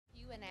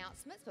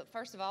announcements, but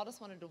first of all, just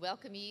wanted to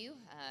welcome you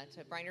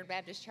to Brainerd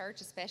Baptist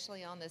Church,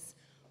 especially on this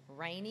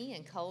rainy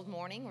and cold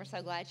morning. We're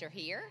so glad you're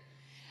here.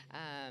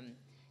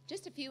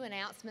 Just a few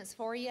announcements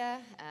for you.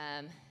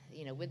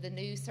 With the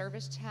new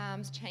service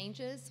times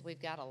changes,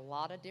 we've got a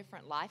lot of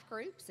different life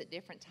groups at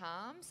different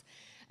times.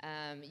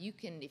 You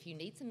can, if you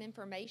need some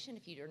information,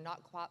 if you're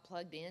not quite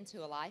plugged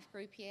into a life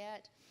group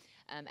yet,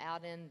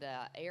 out in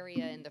the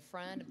area in the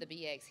front of the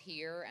BX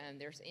here,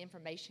 there's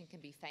information can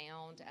be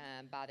found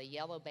by the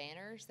yellow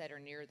banners that are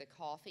near the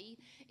coffee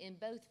in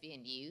both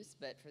venues,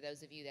 but for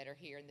those of you that are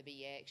here in the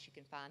BX, you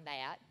can find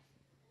that.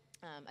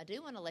 I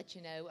do want to let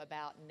you know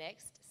about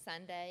next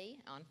Sunday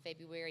on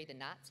February the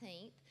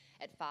 19th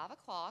at 5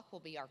 o'clock will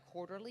be our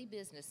quarterly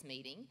business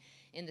meeting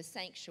in the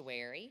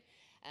sanctuary.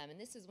 And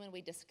this is when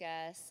we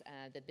discuss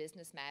the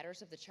business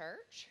matters of the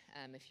church.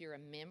 If you're a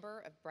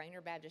member of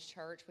Brainerd Baptist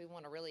Church, we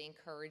want to really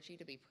encourage you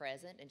to be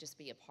present and just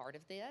be a part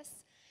of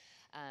this.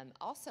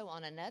 Also,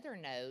 on another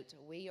note,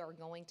 we are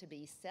going to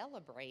be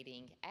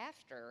celebrating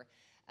after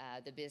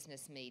the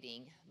business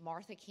meeting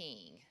Martha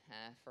King.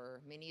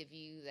 For many of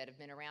you that have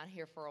been around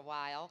here for a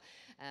while,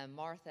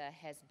 Martha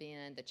has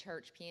been the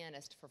church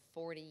pianist for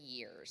 40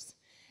 years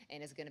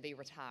and is going to be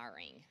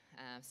retiring.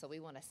 So we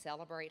want to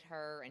celebrate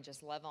her and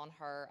just love on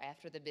her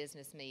after the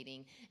business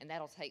meeting, and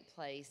that'll take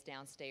place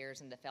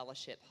downstairs in the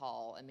fellowship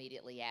hall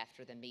immediately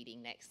after the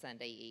meeting next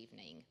Sunday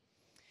evening.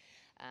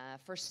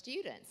 For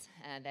students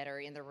that are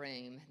in the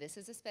room, this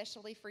is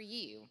especially for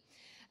you.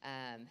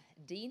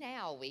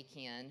 D-Now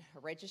weekend,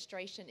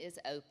 registration is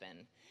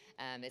open.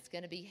 It's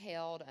going to be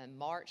held on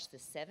March the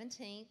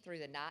 17th through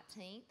the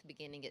 19th,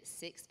 beginning at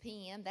 6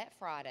 p.m. that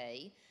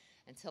Friday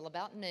until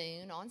about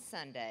noon on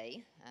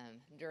Sunday.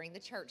 During the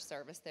church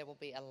service, there will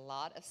be a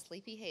lot of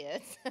sleepy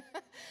heads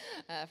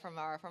from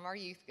our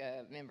youth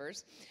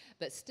members.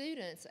 But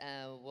students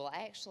will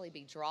actually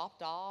be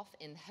dropped off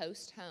in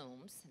host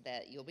homes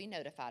that you'll be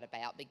notified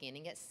about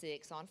beginning at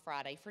 6 on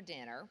Friday for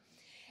dinner.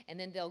 And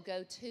then they'll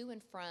go to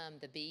and from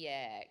the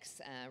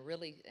BX,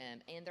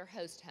 and their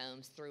host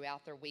homes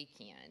throughout their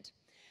weekend.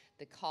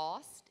 The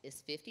cost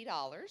is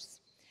 $50.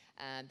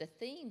 The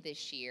theme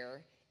this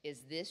year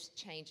is This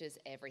Changes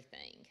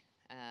Everything.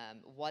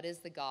 What is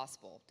the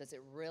gospel? Does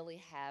it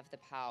really have the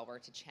power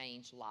to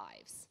change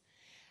lives?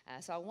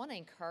 So I want to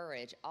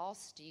encourage all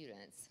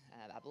students,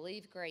 I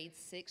believe grades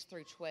 6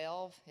 through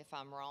 12, if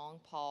I'm wrong,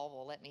 Paul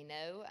will let me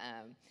know,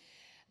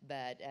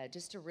 but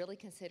just to really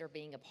consider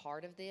being a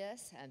part of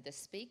this. The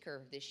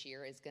speaker this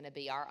year is going to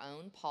be our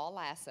own Paul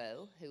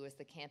Lasso, who is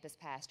the campus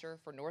pastor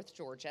for North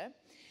Georgia,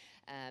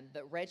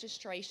 but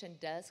registration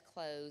does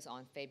close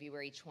on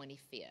February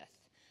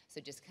 25th. So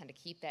just kind of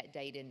keep that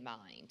date in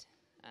mind.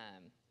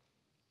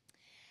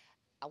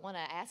 I want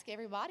to ask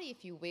everybody,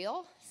 if you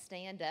will,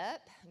 stand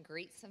up,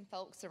 greet some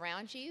folks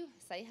around you,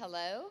 say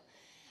hello,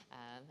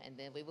 and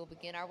then we will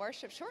begin our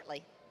worship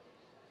shortly.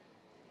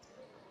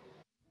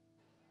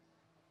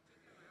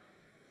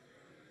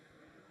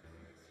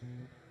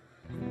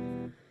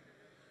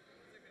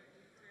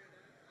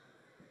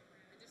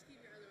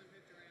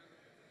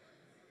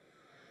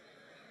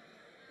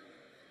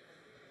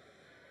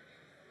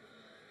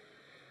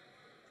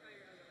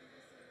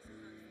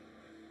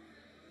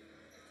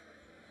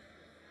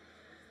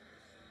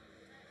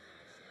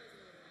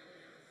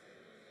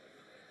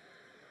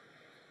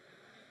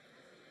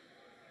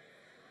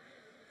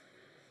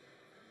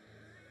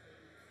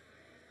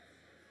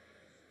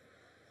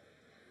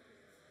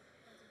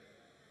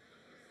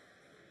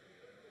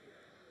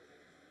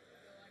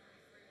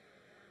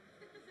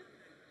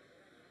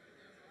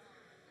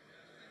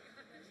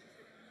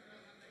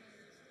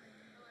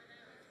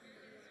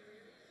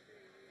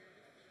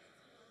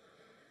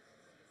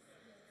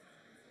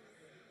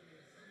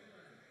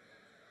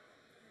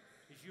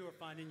 As you are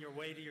finding your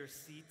way to your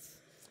seats,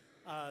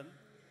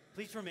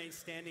 please remain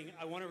standing.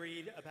 I want to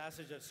read a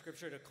passage of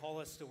Scripture to call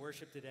us to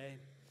worship today.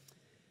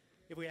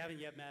 If we haven't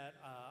yet met,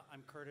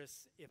 I'm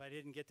Curtis. If I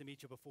didn't get to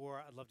meet you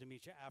before, I'd love to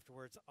meet you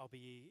afterwards. I'll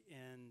be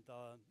in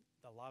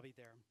the lobby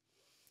there.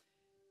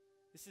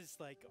 This is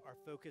like our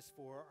focus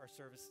for our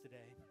service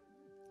today.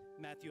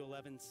 Matthew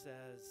 11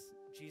 says,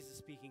 Jesus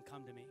speaking,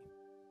 "Come to me.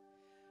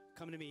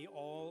 Come to me,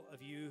 all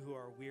of you who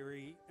are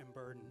weary and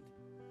burdened,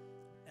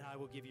 and I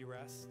will give you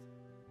rest."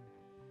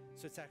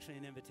 So it's actually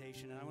an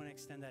invitation, and I want to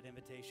extend that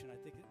invitation. I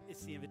think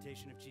it's the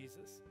invitation of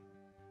Jesus.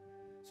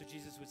 So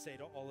Jesus would say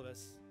to all of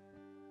us,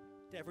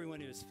 to everyone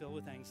who is filled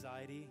with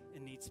anxiety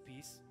and needs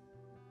peace,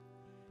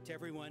 to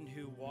everyone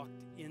who walked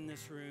in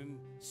this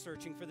room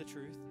searching for the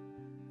truth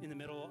in the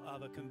middle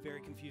of a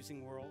very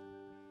confusing world,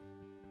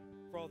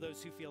 for all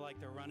those who feel like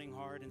they're running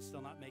hard and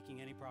still not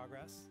making any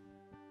progress,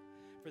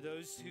 for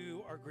those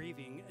who are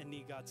grieving and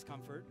need God's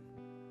comfort,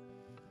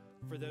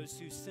 for those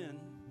who sin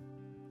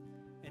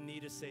and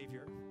need a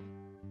Savior.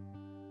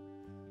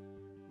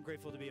 I'm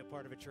grateful to be a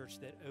part of a church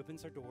that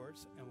opens our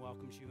doors and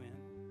welcomes you in.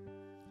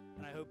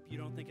 And I hope you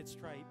don't think it's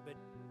trite, but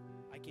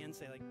I can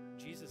say, like,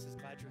 Jesus is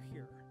glad you're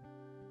here.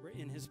 We're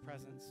in his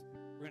presence.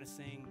 We're going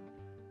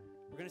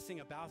to sing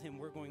about him.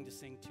 We're going to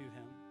sing to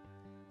him.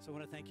 So I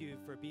want to thank you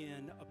for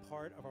being a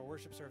part of our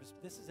worship service.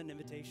 This is an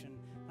invitation,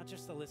 not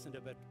just to listen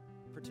to, but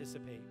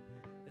participate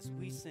as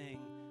we sing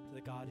to the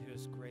God who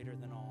is greater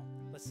than all.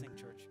 Let's sing,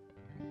 church.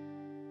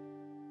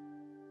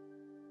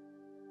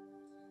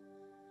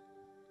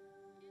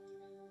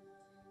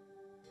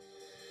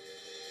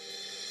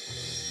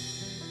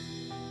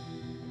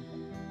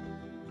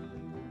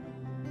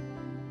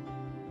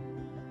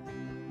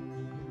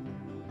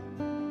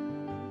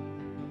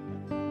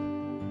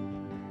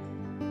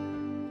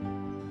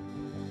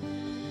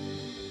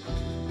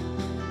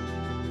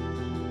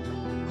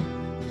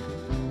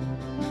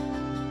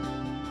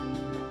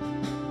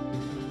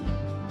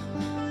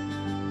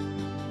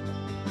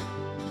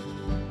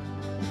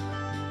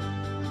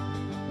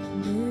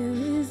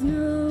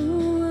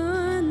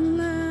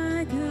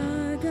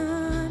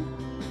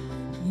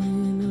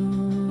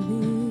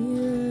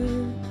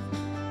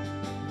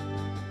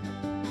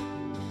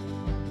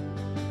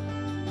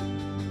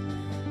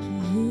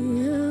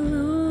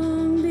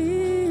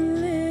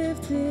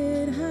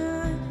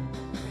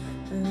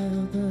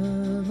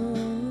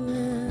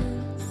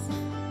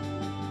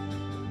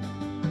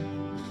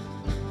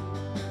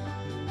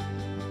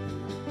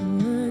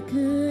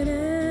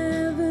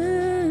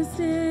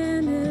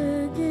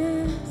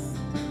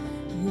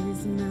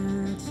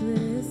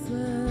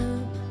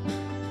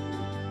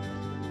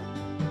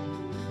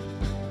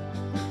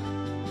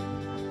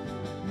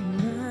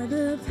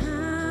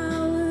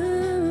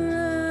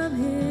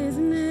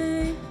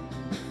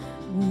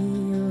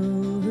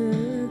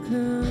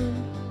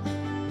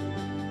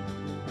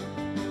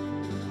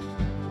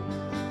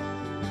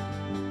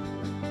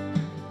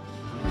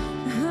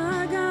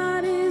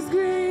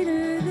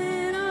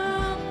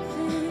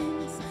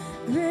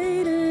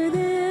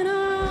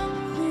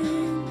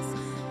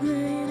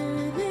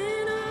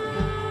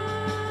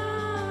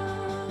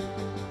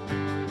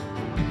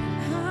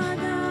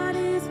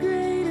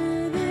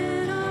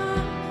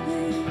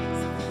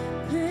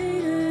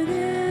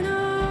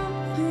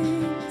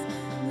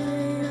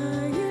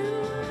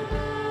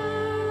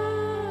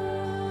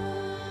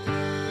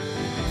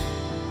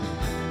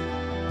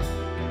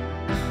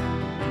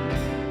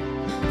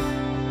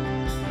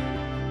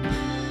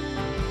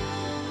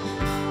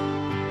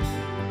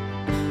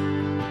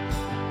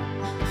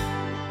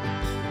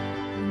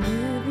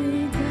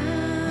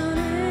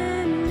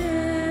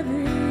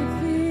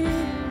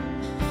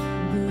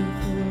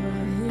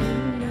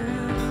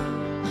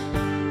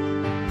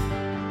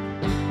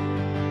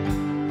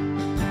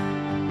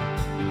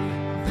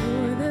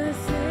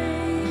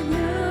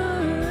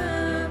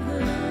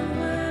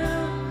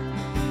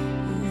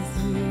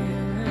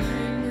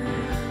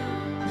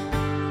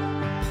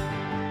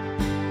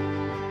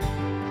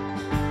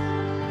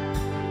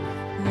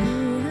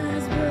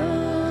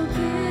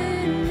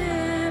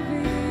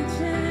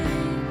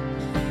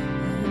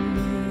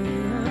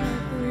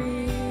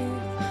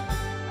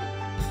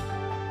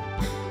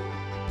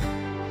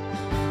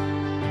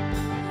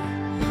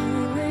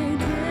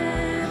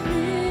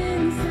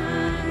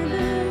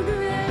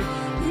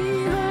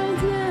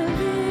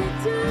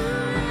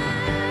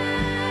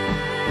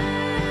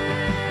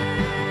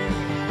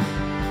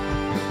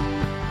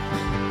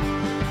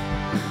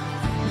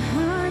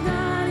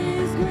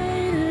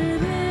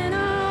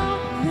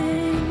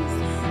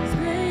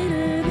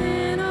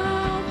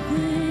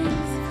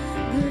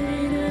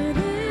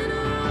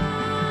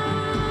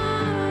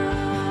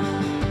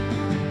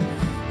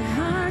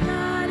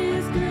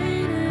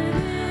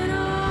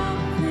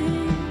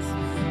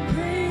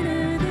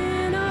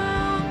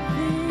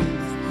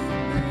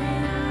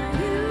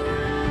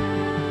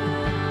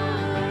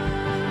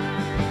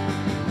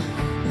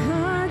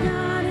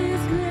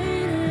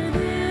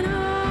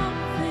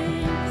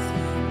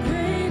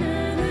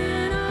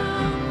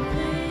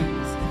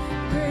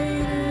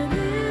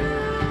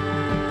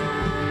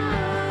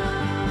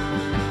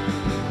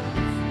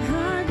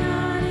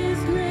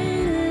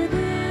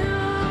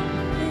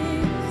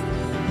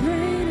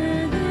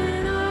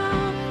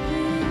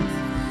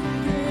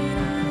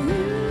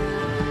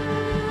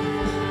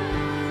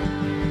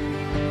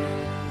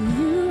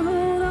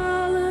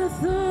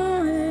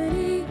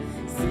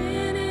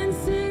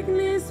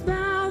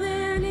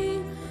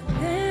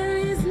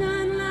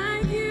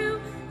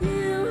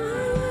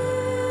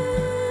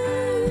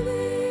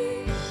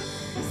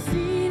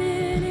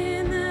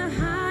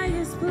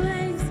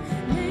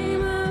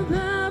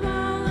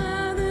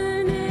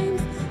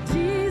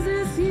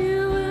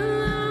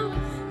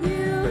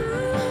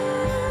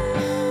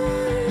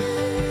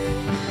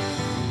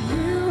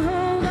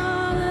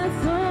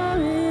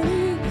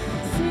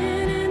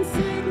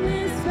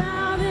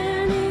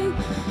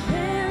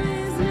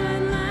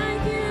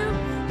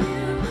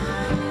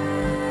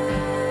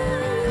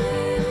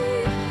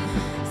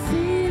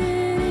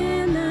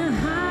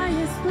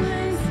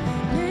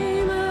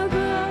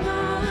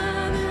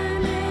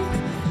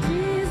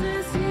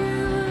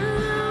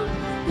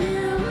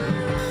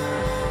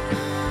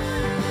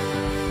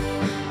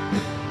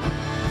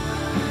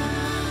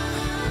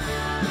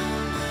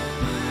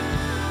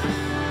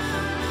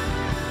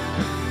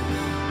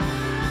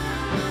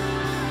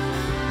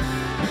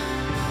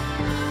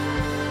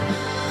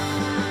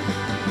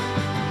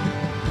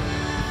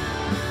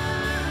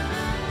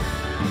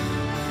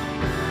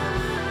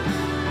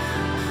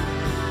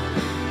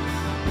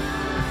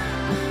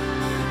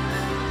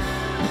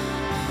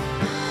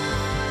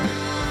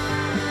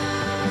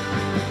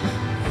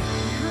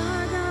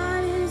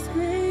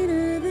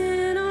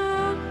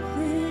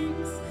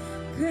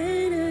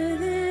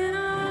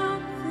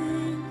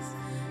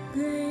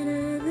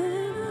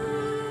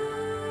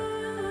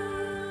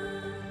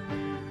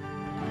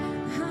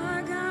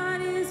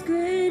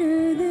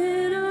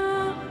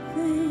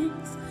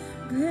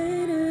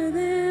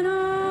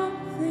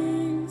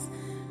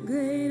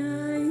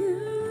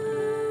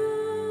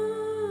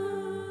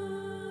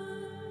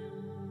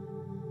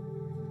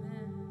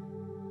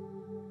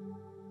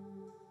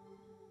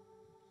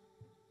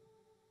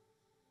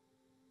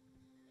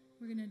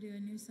 We're going to do a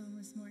new song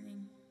this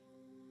morning,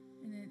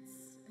 and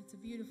it's a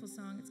beautiful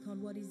song. It's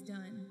called What He's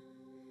Done.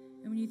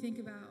 And when you think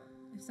about,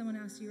 if someone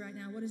asks you right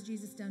now, what has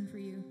Jesus done for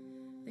you?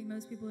 I think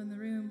most people in the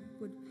room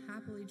would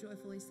happily,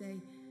 joyfully say,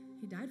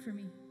 He died for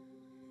me.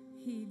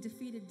 He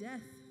defeated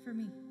death for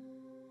me.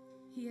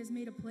 He has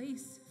made a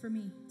place for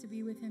me to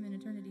be with Him in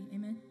eternity.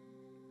 Amen?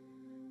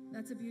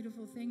 That's a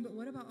beautiful thing, but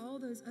what about all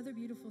those other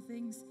beautiful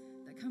things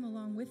that come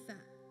along with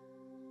that?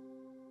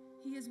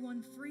 He has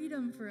won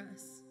freedom for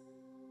us.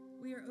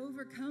 We are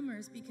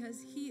overcomers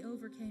because He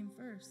overcame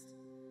first.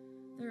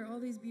 There are all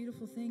these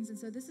beautiful things, and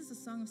so this is a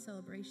song of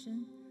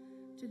celebration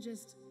to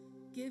just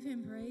give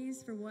Him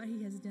praise for what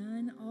He has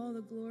done, all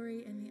the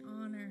glory and the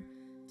honor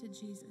to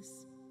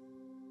Jesus.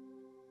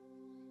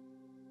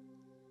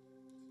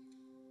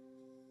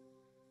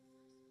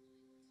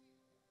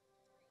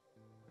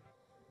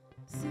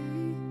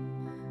 See,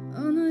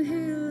 on the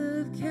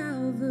hill of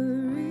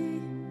Calvary,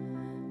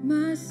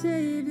 my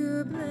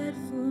Savior bled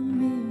for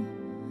me.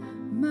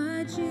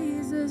 My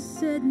Jesus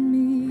set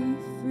me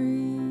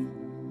free.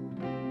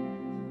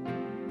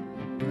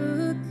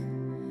 Look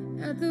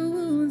at the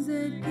wounds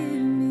that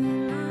give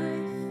me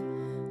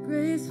life,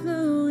 grace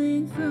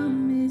flowing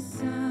from His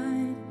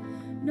side.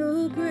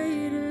 No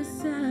greater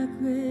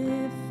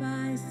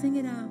sacrifice. Sing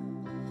it out.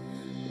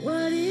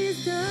 What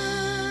He's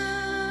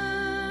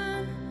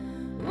done,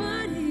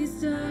 what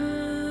He's done.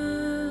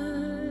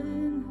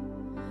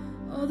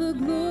 All the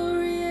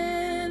glory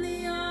and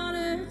the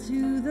honor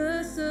to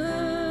the Son.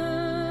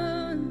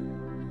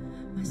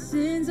 My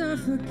sins are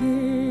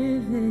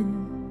forgiven.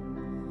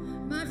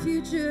 My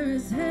future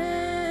is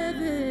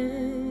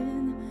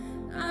heaven.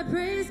 I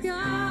praise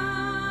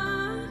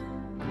God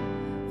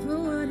for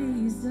what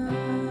He's done.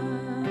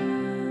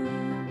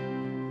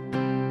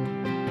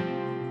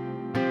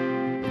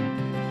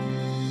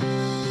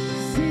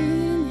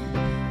 Sing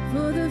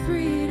for the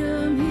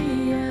freedom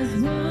He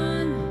has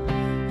won.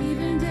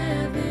 Even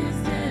death is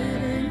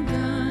dead and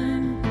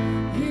done.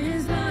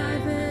 His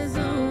life has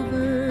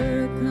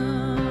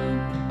overcome.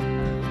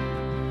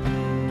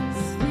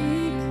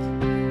 Speak,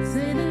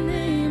 say the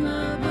name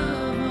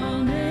above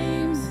all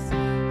names.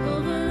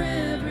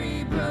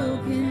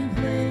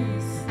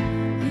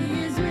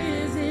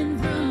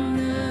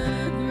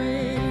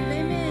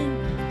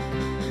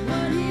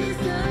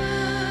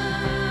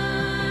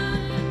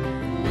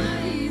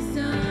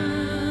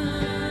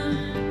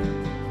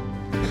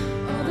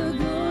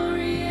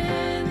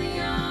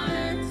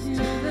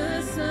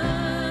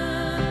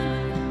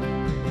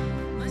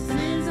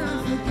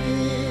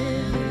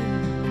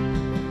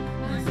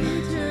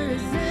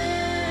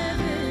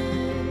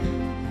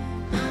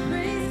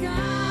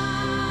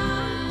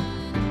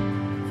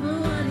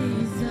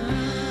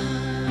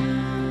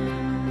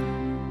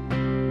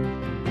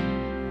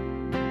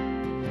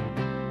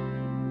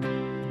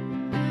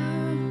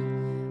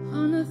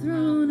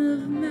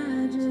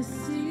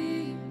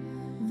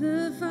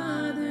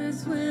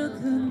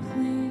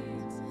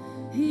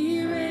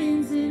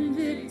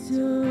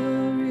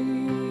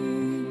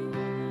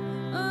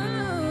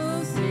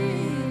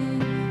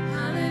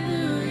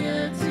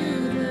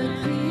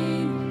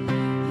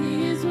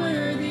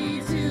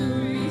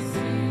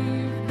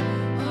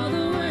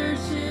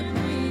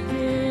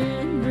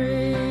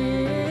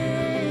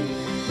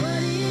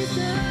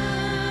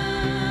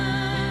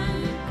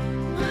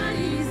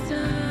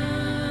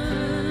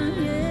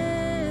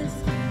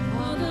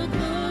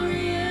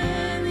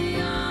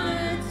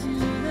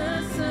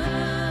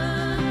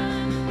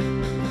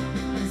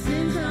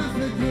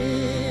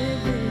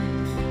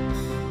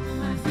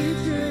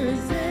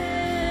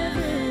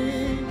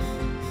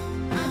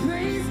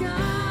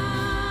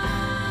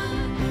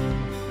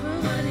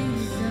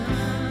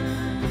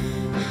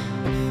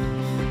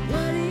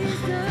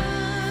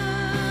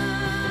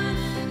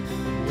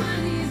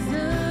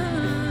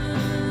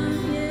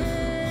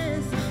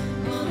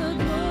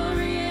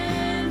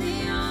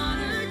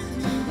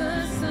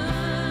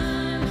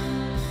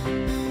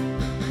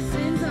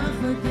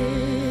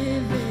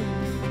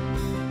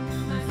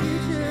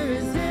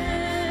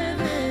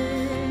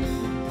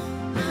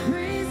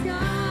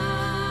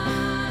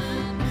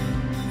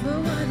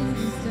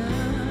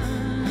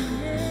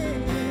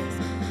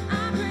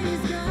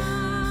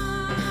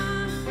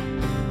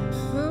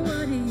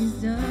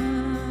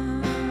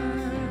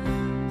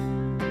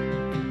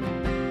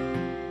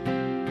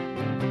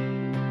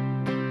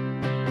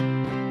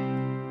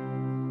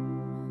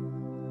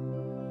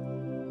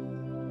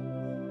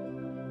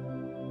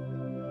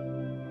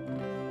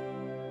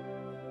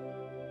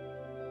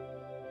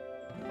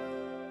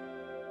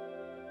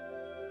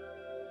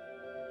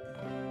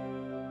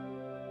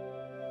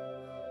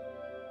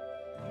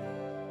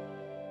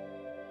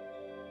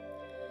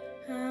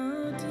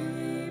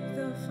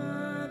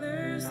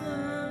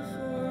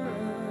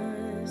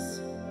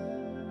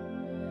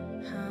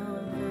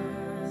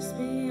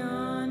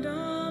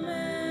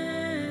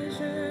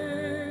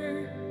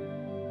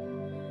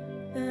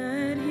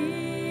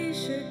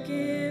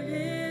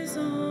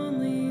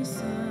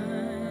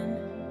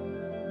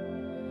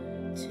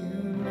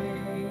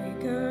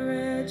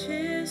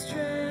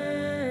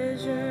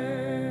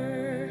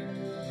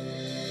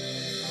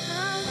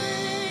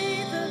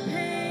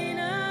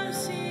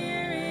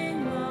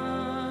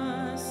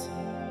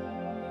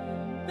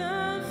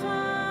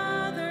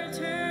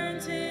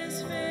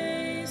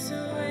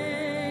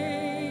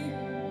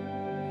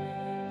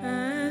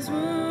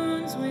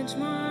 which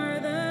mar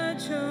the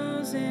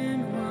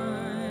chosen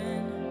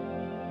one,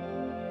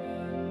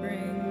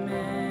 bring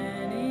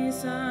many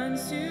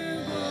sons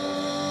to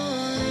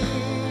glory.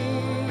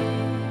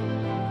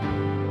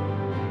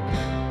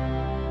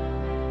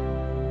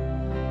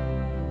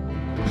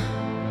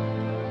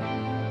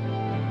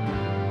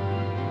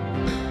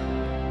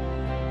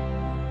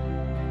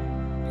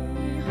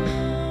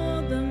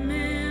 Behold the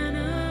man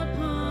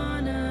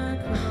upon a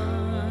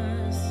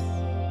cross,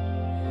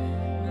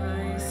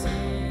 my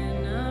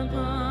sin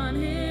upon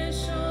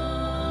his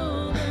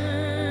shoulders.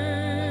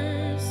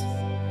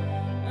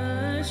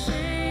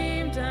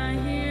 Ashamed, I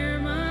hear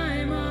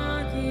my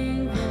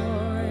mocking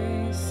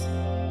voice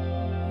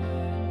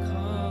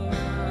call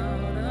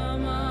out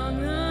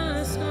among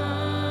the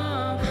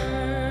scoffers.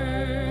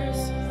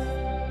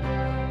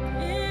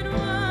 It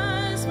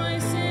was my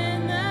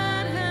sin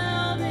that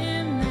held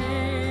him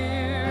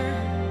there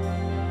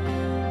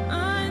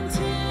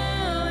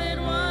until it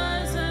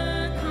was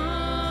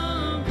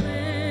accomplished.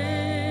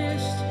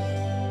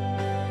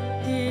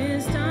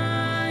 His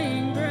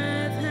dying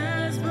breath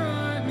has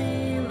brought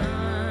me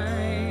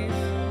life.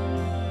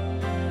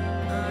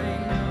 I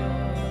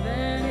know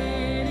that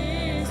it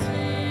is finished.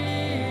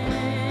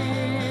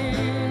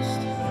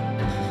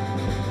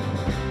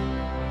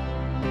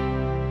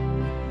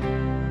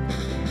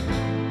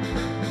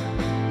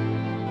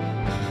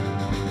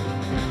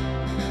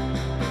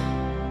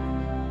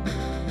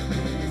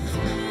 It's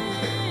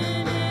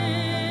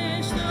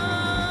finished,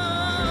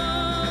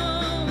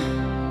 oh,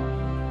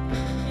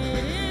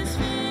 it is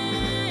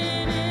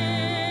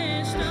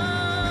finished, oh.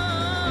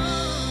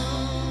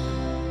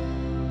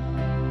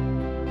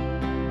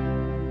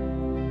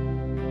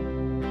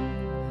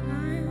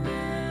 I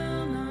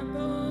will not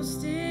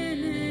boast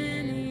in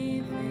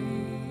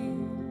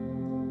anything,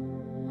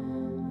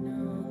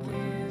 no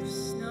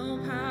gifts, no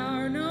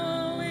power,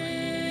 no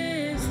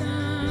wisdom,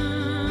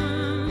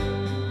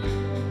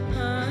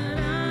 but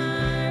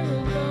I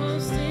will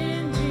boast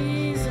in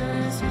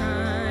Jesus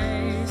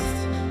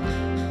Christ,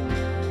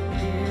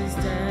 his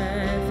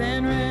death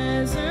and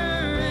resurrection.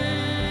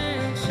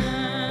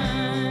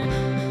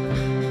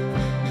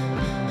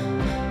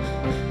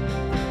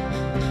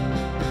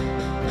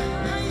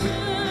 Why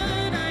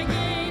should I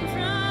gain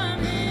from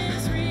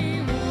his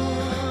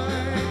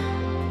reward?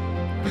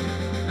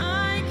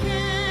 I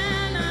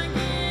cannot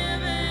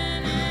give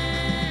an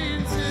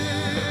answer,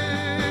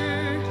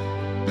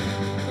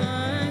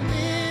 but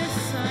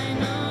this I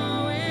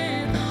know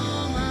with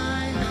all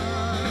my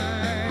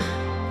heart.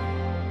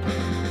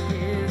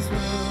 His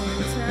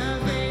wounds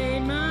have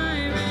paid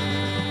my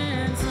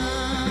ransom.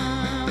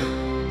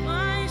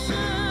 Why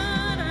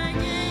should I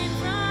gain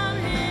from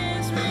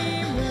his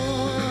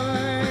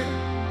reward?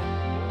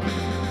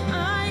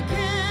 I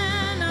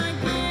cannot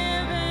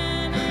give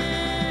an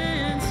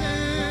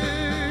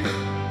answer,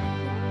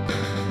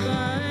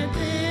 but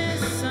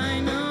this I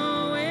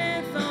know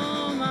with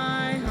all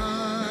my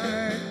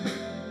heart.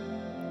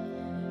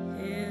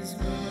 His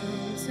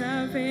wounds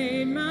have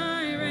paid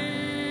my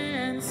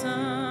ransom,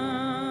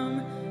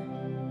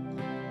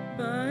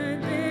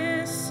 but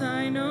this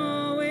I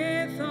know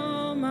with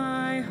all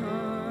my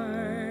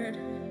heart.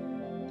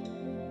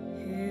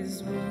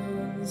 His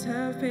wounds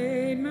have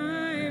paid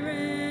my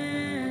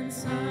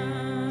ransom.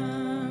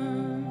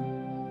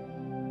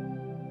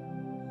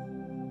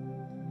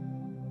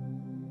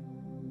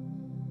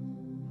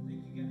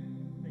 Thank you guys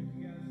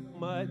so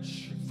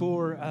much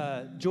for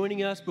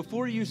joining us.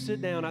 Before you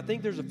sit down, I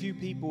think there's a few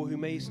people who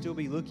may still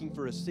be looking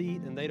for a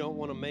seat and they don't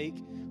want to make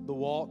the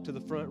walk to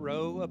the front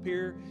row up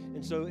here.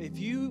 And so if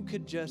you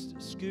could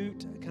just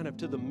scoot kind of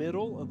to the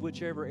middle of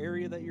whichever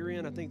area that you're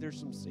in, I think there's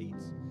some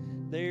seats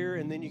there,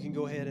 and then you can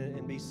go ahead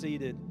and be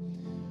seated.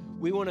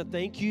 We want to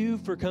thank you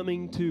for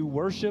coming to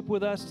worship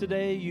with us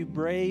today. You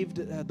braved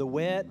the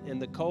wet and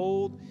the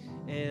cold,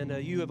 and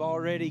you have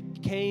already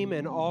came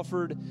and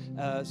offered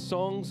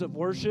songs of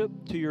worship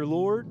to your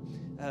Lord.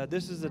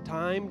 This is a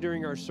time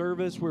during our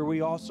service where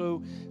we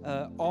also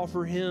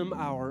offer Him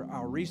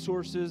our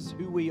resources,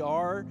 who we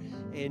are,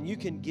 and you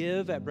can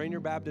give at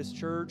Brainerd Baptist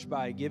Church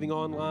by giving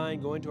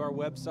online, going to our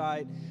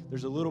website.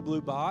 There's a little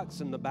blue box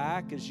in the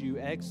back as you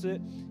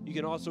exit. You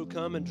can also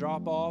come and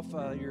drop off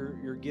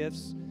your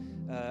gifts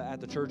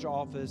at the church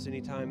office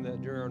anytime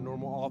that during our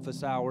normal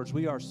office hours.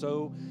 We are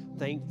so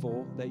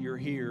thankful that you're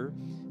here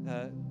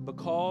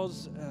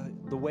because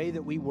the way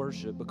that we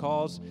worship,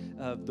 because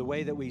of the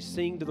way that we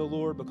sing to the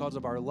Lord, because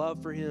of our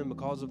love for Him,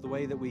 because of the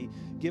way that we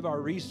give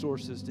our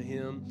resources to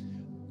Him.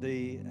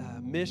 The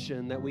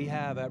mission that we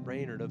have at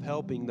Brainerd of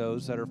helping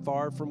those that are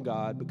far from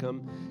God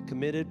become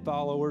committed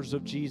followers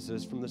of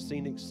Jesus from the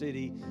scenic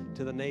city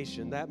to the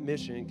nation, that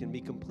mission can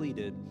be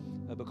completed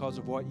because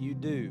of what you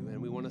do, and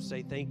we want to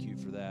say thank you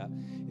for that.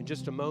 In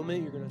just a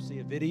moment, you're going to see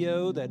a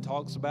video that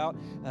talks about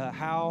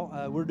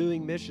how we're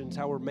doing missions,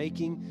 how we're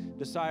making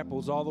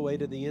disciples all the way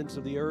to the ends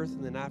of the earth,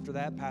 and then after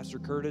that, Pastor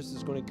Curtis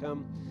is going to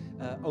come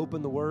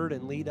open the Word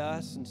and lead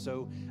us. And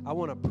so I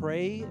want to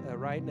pray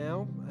right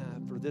now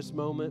for this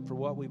moment, for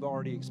what we've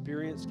already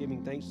experienced,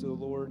 giving thanks to the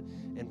Lord,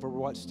 and for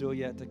what's still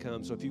yet to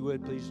come. So if you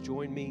would, please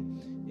join me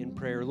in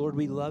prayer. Lord,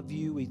 we love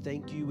you. We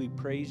thank you. We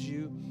praise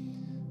you.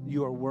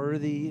 You are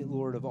worthy,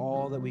 Lord, of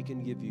all that we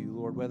can give you,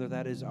 Lord, whether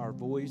that is our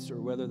voice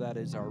or whether that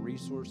is our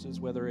resources,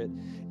 whether it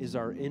is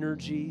our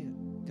energy.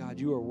 God,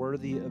 you are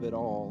worthy of it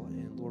all,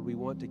 and Lord, we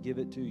want to give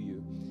it to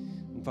you.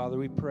 And Father,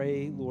 we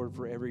pray, Lord,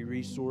 for every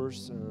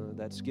resource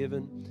that's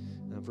given,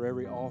 for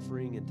every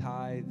offering and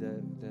tithe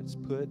that's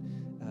put,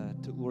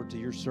 Lord, to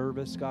your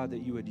service, God, that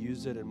you would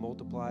use it and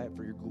multiply it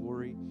for your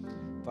glory.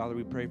 Father,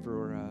 we pray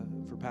for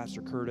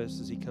Pastor Curtis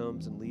as he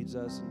comes and leads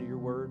us into your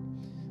word.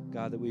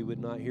 God, that we would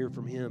not hear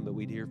from him, but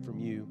we'd hear from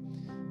you.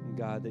 And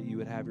God, that you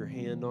would have your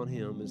hand on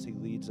him as he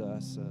leads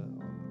us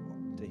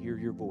to hear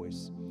your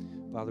voice.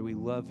 Father, we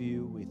love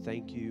you. We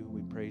thank you.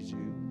 We praise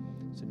you.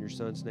 It's in your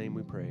Son's name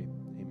we pray.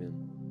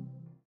 Amen.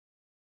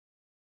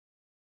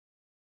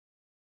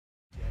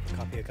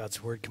 Copy of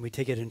God's Word. Can we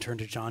take it and turn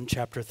to John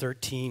chapter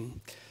 13?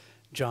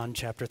 John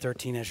chapter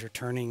 13 as you're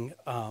turning.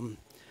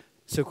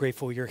 So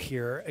grateful you're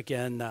here.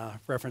 Again,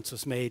 reference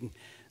was made.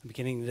 I'm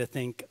beginning to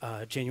think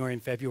January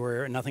and February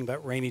are nothing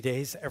but rainy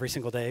days every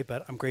single day,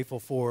 but I'm grateful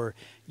for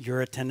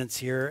your attendance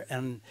here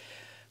and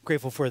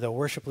grateful for the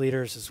worship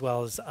leaders as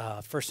well as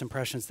First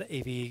Impressions, the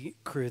AV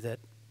crew that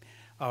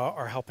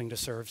are helping to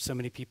serve so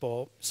many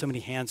people. So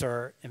many hands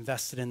are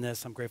invested in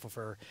this. I'm grateful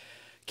for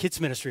kids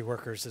ministry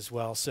workers as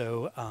well.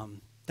 So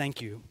thank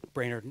you,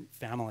 Brainerd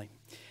family.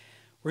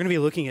 We're going to be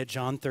looking at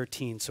John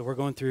 13. So we're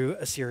going through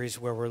a series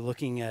where we're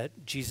looking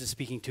at Jesus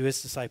speaking to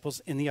his disciples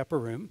in the upper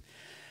room.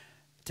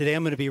 Today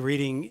I'm going to be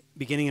reading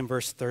beginning in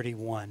verse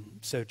 31.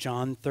 So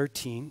John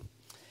 13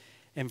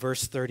 and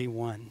verse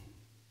 31.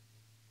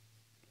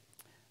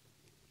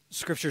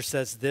 Scripture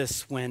says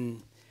this: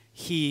 when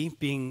he,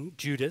 being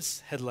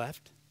Judas, had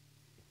left,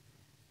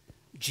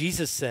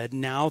 Jesus said,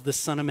 "Now the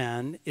Son of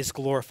Man is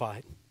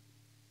glorified,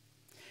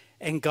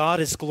 and God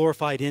is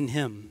glorified in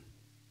him.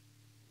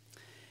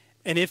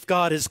 And if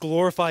God is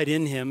glorified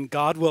in him,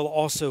 God will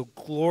also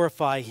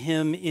glorify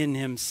him in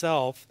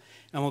himself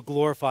and will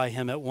glorify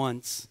him at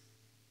once.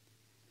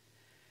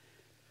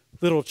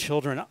 Little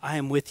children, I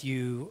am with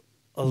you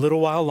a little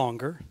while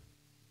longer,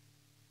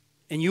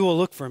 and you will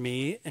look for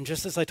me. And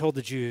just as I told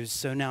the Jews,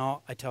 so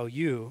now I tell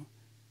you,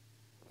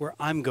 where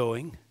I'm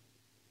going,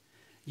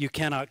 you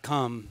cannot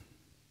come.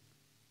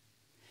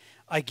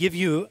 I give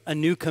you a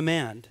new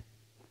command: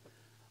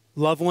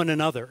 love one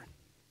another.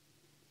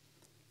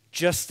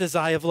 Just as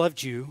I have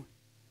loved you,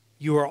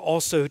 you are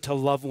also to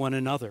love one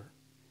another.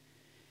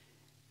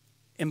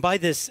 And by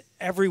this,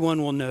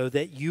 everyone will know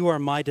that you are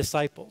my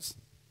disciples,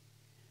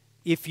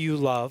 if you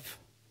love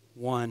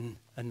one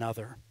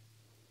another."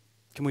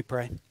 Can we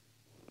pray?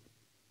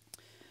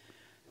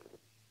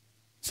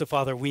 So,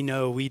 Father, we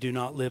know we do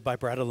not live by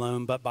bread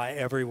alone, but by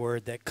every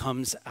word that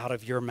comes out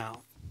of your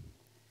mouth.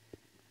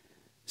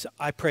 So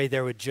I pray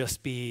there would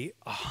just be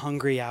a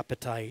hungry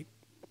appetite,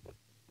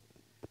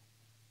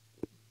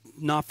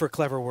 not for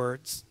clever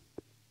words,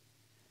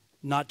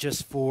 not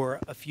just for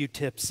a few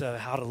tips of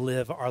how to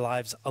live our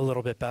lives a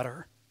little bit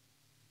better.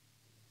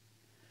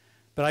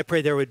 But I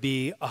pray there would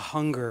be a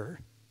hunger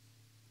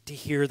to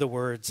hear the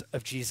words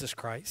of Jesus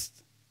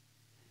Christ.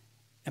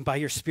 And by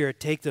your Spirit,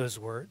 take those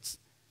words,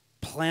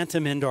 plant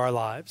them into our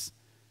lives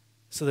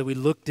so that we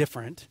look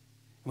different,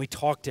 and we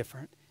talk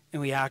different,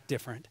 and we act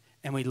different,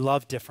 and we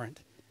love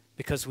different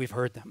because we've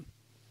heard them.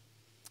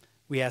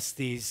 We ask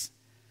these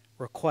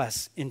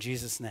requests in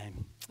Jesus'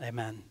 name.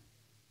 Amen.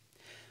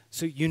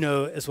 So you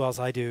know as well as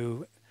I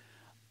do,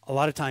 a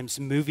lot of times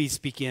movies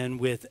begin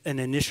with an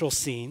initial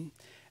scene,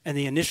 and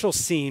the initial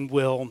scene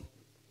will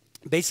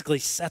basically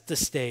set the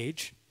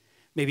stage.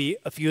 Maybe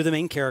a few of the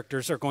main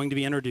characters are going to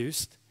be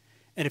introduced,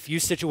 and a few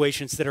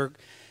situations that are,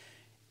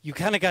 you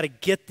kind of got to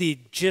get the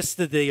gist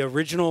of the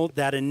original,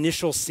 that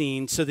initial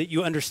scene, so that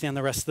you understand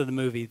the rest of the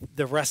movie,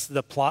 the rest of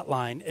the plot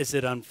line as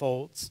it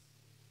unfolds.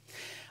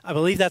 I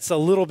believe that's a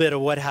little bit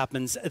of what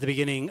happens at the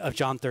beginning of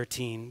John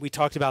 13. We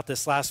talked about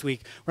this last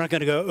week. We're not going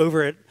to go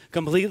over it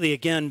completely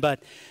again,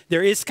 but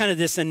there is kind of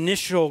this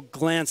initial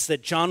glance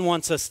that John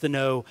wants us to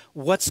know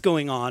what's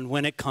going on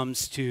when it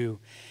comes to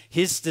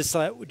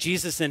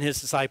Jesus and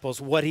his disciples,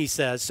 what he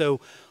says.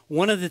 So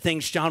one of the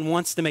things John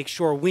wants to make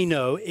sure we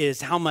know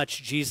is how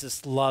much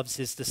Jesus loves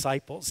his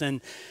disciples.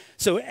 And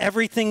so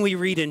everything we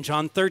read in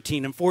John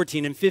 13 and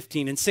 14 and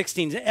 15 and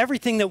 16,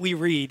 everything that we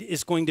read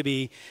is going to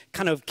be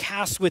kind of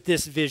cast with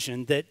this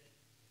vision that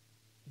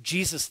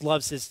Jesus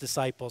loves his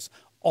disciples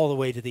all the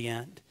way to the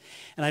end.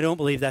 And I don't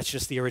believe that's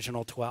just the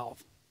original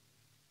 12.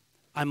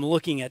 I'm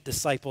looking at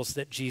disciples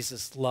that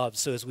Jesus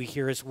loves. So as we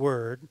hear his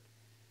word,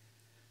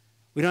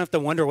 we don't have to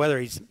wonder whether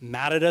he's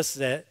mad at us,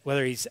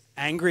 whether he's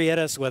angry at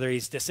us, whether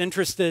he's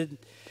disinterested.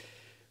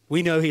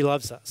 We know he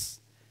loves us.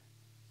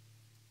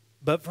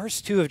 But verse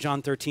 2 of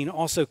John 13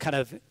 also kind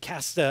of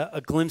casts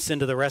a glimpse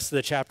into the rest of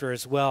the chapter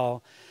as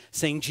well,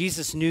 saying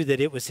Jesus knew that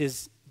it was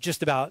his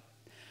just about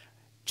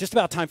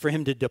time for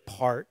him to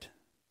depart.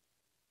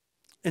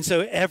 And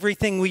so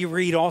everything we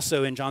read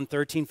also in John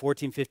 13,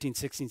 14, 15,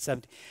 16,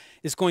 17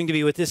 is going to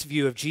be with this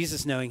view of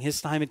Jesus knowing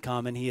his time had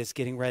come and he is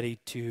getting ready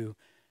to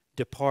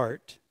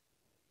depart.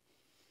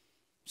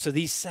 So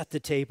these set the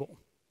table.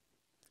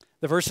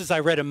 The verses I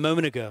read a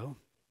moment ago,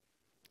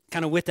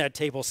 kind of with that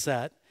table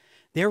set,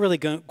 they're really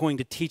going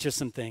to teach us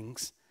some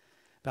things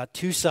about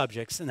two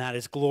subjects, and that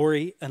is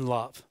glory and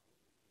love.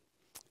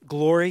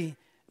 Glory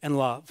and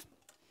love.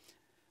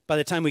 By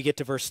the time we get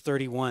to verse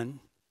 31,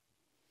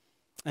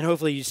 and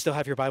hopefully you still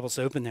have your Bibles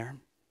open there.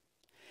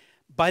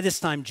 By this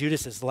time,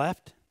 Judas has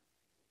left.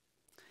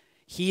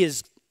 He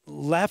is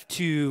left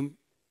to,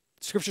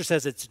 Scripture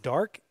says it's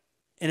dark,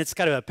 and it's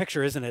kind of a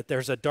picture, isn't it?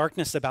 There's a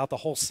darkness about the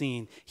whole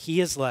scene. He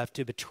is left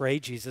to betray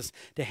Jesus,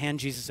 to hand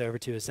Jesus over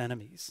to his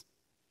enemies.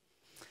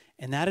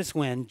 And that is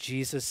when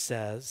Jesus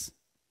says,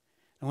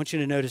 I want you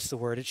to notice the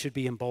word, it should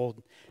be in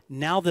bold,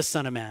 now the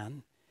Son of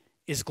Man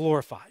is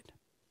glorified.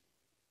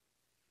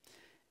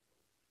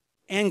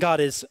 And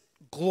God is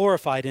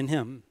glorified in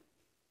him.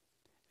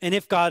 And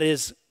if God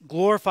is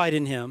glorified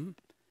in him,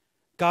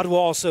 God will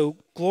also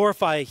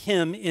glorify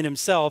him in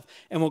himself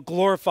and will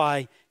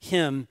glorify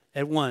him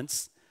at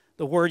once.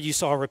 The word you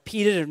saw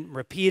repeated and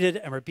repeated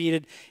and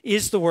repeated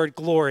is the word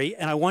glory.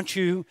 And I want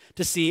you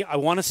to see, I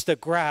want us to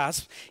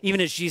grasp, even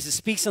as Jesus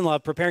speaks in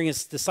love, preparing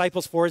his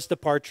disciples for his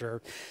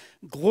departure,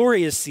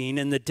 glory is seen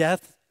in the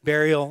death,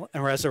 burial,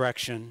 and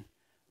resurrection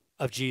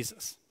of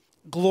Jesus.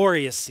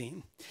 Glory is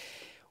seen,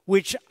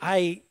 which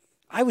I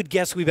would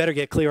guess we better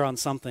get clear on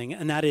something,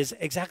 and that is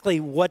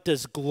exactly what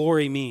does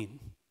glory mean?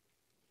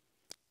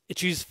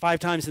 It's used 5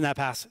 times in that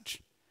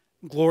passage.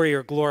 Glory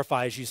or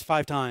glorify is used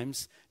 5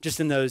 times just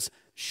in those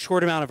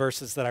short amount of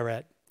verses that I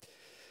read.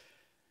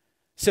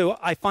 So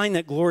I find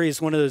that glory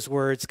is one of those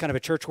words, kind of a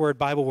church word,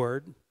 Bible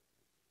word,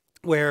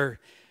 where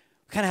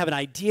we kind of have an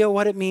idea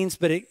what it means,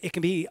 but it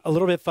can be a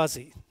little bit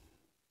fuzzy.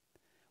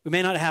 We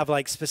may not have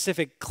like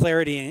specific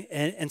clarity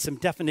and some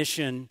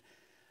definition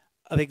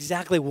of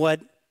exactly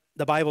what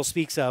the Bible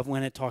speaks of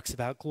when it talks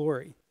about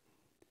glory.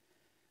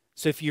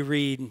 So if you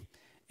read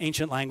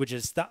ancient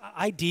languages, the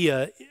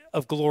idea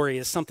of glory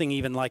is something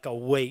even like a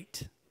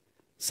weight,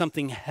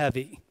 something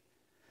heavy,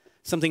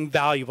 something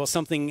valuable,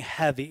 something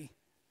heavy.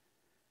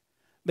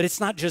 But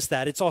it's not just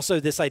that. It's also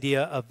this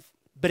idea of,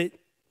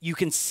 you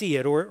can see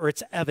it or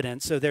it's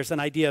evident. So there's an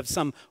idea of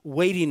some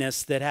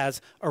weightiness that has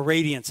a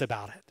radiance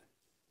about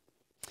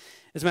it.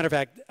 As a matter of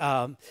fact,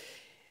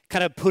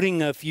 kind of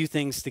putting a few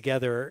things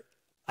together,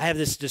 I have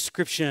this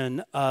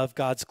description of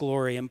God's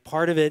glory, and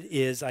part of it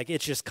is like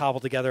it's just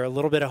cobbled together, a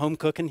little bit of home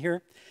cooking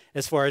here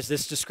as far as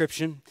this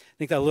description. I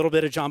think that a little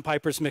bit of John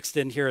Piper's mixed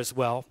in here as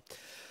well.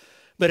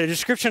 But a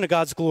description of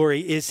God's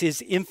glory is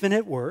his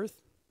infinite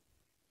worth,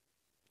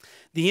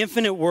 the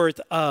infinite worth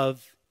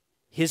of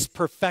his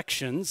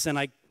perfections, and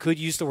I could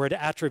use the word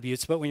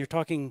attributes, but when you're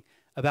talking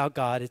about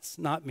God, it's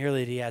not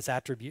merely that he has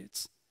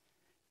attributes.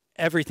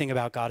 Everything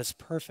about God is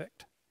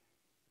perfect.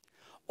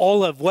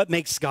 All of what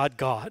makes God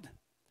God,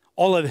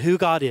 all of who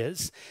God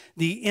is,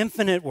 the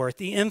infinite worth,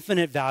 the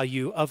infinite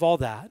value of all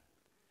that,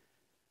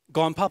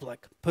 gone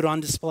public, put on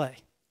display.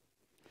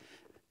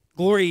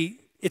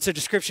 Glory, it's a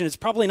description. It's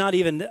probably not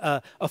even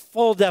a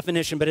full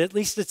definition, but at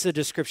least it's a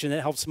description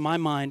that helps my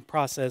mind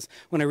process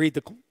when I read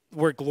the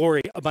word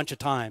glory a bunch of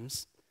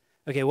times.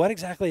 Okay, what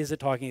exactly is it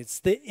talking? It's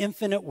the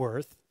infinite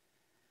worth,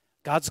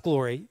 God's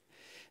glory,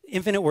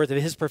 infinite worth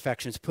of his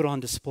perfections put on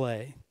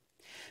display.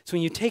 So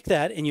when you take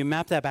that and you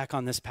map that back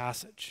on this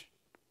passage,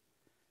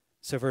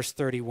 so verse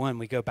 31,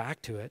 we go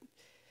back to it.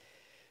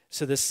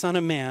 So the Son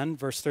of Man,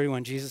 verse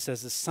 31, Jesus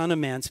says, the Son of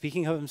Man,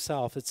 speaking of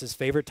himself, it's his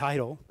favorite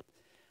title,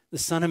 the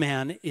Son of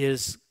Man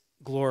is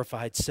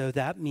glorified. So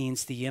that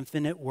means the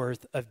infinite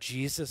worth of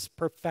Jesus'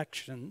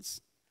 perfections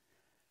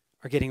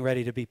are getting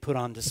ready to be put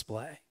on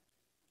display.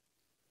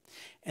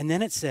 And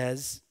then it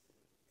says,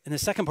 in the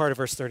second part of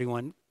verse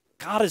 31,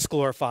 God is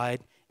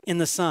glorified in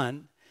the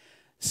Son.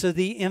 So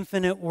the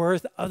infinite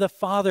worth of the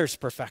Father's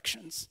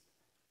perfections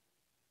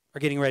are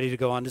getting ready to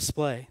go on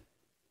display.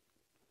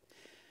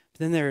 But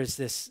then there is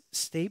this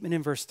statement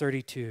in verse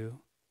 32,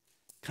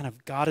 kind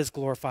of God is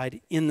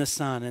glorified in the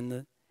Son,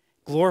 and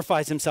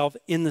glorifies himself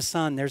in the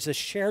Son. There's a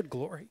shared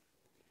glory.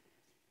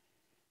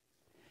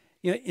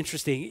 You know,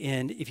 interesting,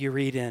 and if you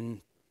read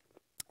in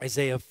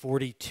Isaiah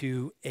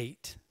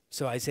 42:8,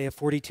 so Isaiah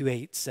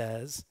 42:8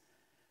 says,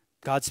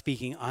 God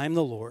speaking, I am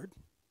the Lord,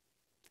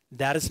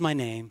 that is my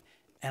name,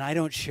 and I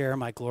don't share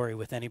my glory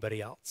with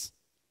anybody else.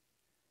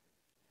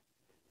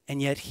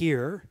 And yet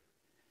here,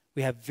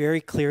 we have very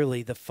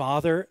clearly the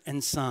Father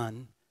and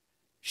Son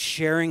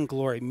sharing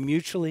glory,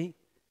 mutually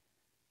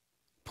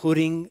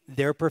putting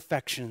their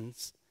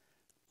perfections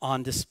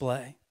on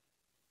display.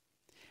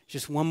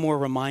 Just one more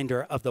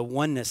reminder of the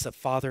oneness of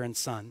Father and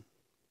Son.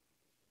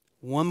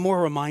 One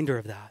more reminder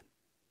of that.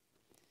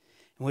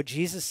 And what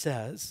Jesus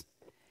says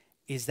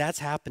is that's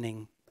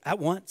happening at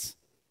once.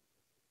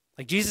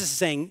 Like Jesus is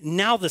saying,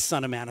 now the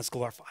Son of Man is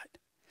glorified.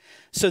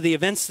 So the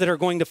events that are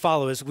going to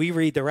follow as we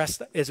read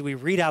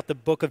out the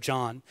book of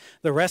John,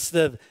 the rest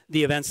of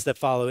the events that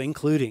follow,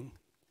 including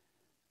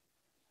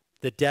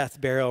the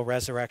death, burial,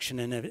 resurrection,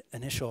 and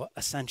initial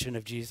ascension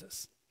of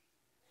Jesus.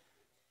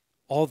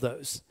 All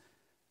those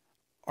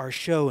are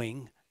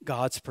showing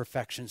God's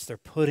perfections. They're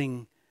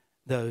putting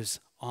those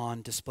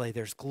on display.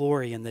 There's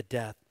glory in the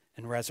death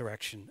and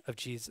resurrection of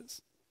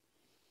Jesus.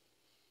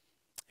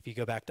 If you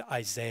go back to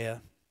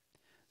Isaiah,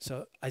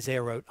 so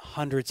Isaiah wrote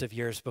hundreds of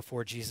years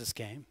before Jesus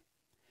came.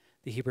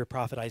 The Hebrew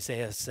prophet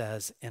Isaiah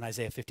says in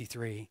Isaiah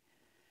 53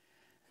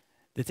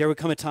 that there would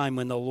come a time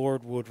when the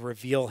Lord would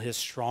reveal his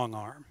strong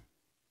arm.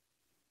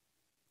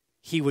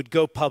 He would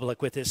go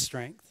public with his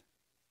strength.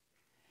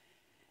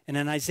 And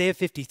in Isaiah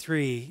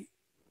 53,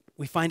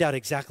 we find out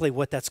exactly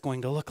what that's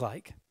going to look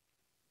like.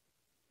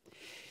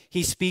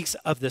 He speaks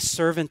of the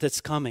servant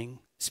that's coming,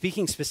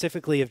 speaking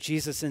specifically of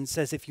Jesus, and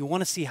says, if you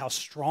want to see how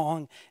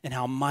strong and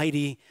how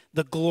mighty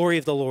the glory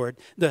of the Lord,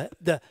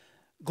 the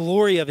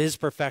glory of his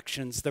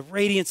perfections, the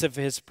radiance of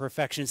his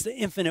perfections, the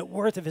infinite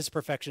worth of his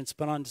perfections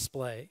put on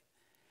display,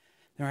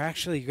 then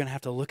actually you're going to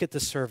have to look at the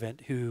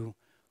servant who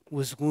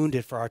was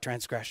wounded for our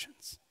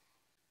transgressions,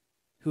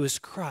 who was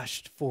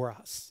crushed for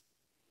us.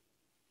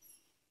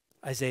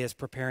 Isaiah is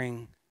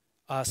preparing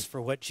us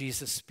for what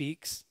Jesus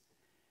speaks.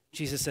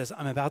 Jesus says,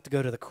 I'm about to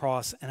go to the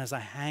cross, and as I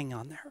hang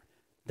on there,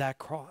 that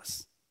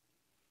cross,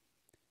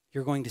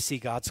 you're going to see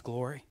God's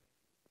glory.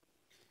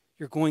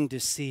 You're going to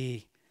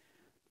see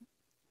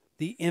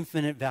the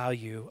infinite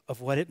value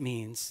of what it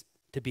means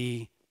to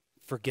be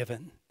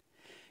forgiven.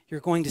 You're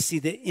going to see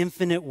the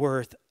infinite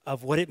worth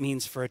of what it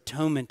means for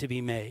atonement to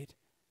be made,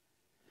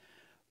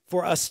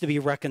 for us to be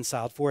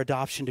reconciled, for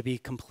adoption to be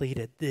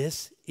completed.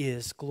 This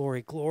is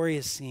glory. Glory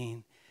is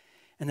seen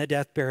in the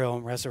death, burial,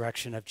 and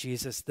resurrection of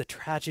Jesus. The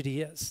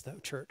tragedy is, though,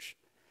 church,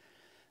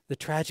 the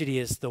tragedy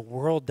is the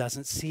world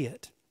doesn't see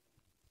it.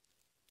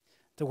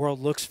 The world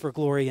looks for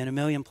glory in a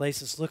million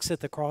places, looks at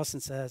the cross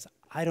and says,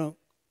 I don't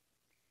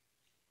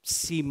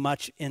see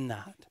much in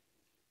that.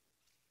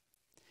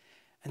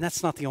 And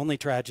that's not the only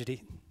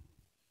tragedy.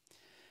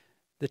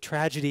 The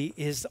tragedy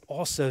is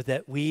also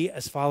that we,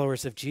 as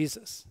followers of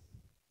Jesus,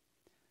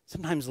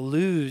 sometimes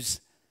lose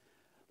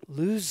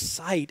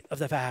sight of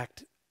the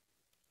fact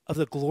of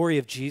the glory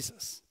of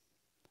Jesus,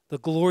 the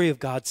glory of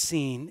God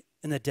seen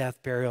in the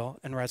death, burial,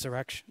 and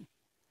resurrection.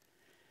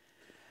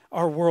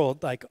 Our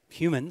world, like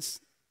humans,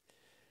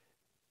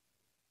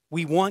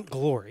 we want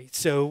glory,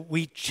 so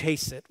we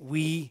chase it.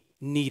 We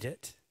need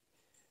it.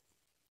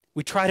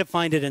 We try to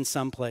find it in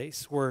some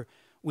place where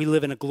we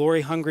live in a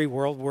glory-hungry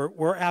world.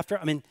 We're after,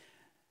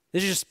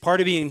 this is just part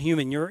of being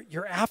human.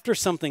 You're after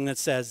something that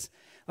says,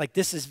 like,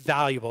 this is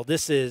valuable.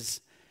 This is,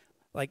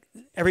 like,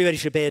 everybody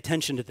should pay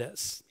attention to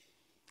this.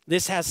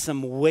 This has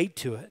some weight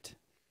to it.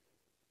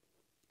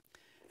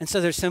 And so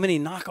there's so many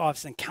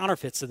knockoffs and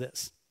counterfeits of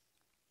this.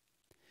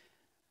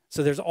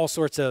 So there's all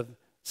sorts of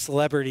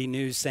celebrity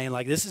news saying,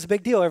 like, this is a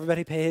big deal.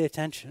 Everybody pay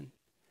attention.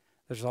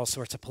 There's all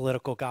sorts of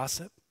political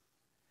gossip.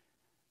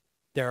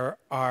 There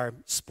are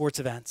sports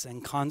events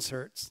and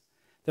concerts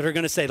that are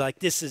going to say, like,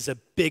 this is a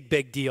big,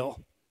 big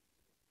deal.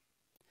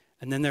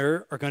 And then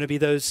there are going to be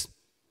those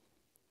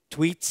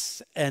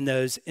tweets and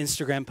those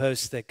Instagram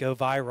posts that go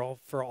viral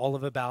for all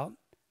of about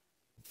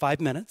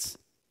 5 minutes.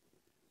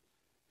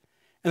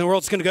 And the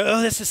world's going to go,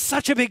 oh, this is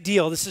such a big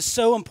deal. This is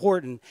so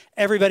important.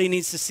 Everybody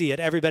needs to see it.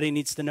 Everybody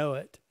needs to know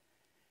it.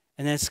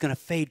 And then it's going to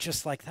fade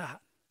just like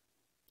that.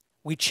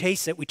 We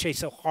chase it. We chase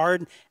so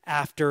hard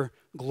after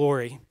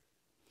glory.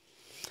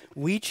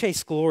 We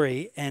chase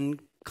glory,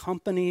 and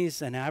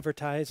companies and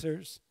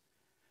advertisers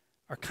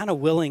are kind of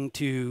willing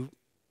to,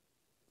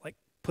 like,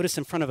 put us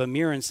in front of a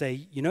mirror and say,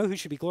 you know who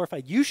should be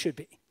glorified? You should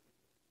be.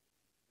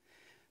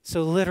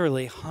 So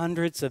literally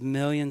hundreds of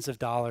millions of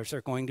dollars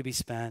are going to be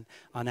spent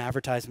on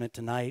advertisement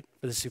tonight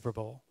for the Super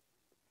Bowl.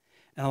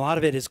 And a lot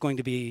of it is going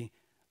to be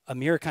a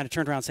mirror kind of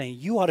turned around saying,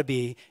 you ought to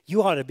be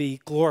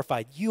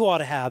glorified. You ought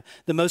to have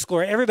the most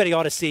glory. Everybody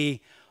ought to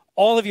see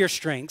all of your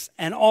strengths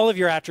and all of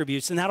your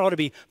attributes, and that ought to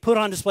be put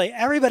on display.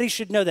 Everybody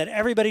should know that.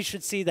 Everybody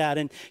should see that.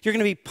 And you're going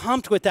to be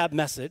pumped with that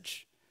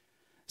message,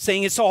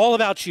 saying it's all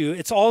about you.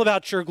 It's all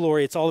about your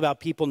glory. It's all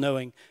about people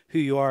knowing who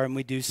you are, and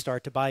we do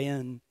start to buy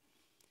in.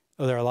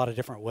 Oh, there are a lot of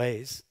different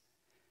ways.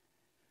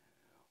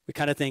 We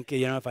kind of think,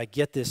 if I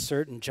get this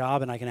certain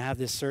job and I can have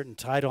this certain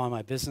title on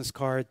my business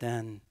card,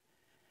 then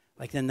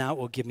that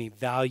will give me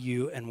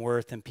value and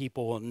worth, and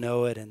people will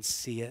know it and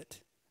see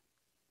it.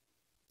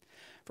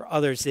 For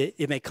others,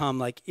 it may come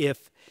like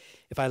if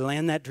I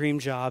land that dream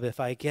job, if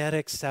I get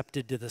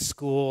accepted to the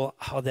school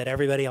that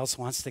everybody else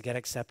wants to get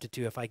accepted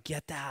to, if I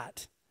get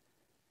that,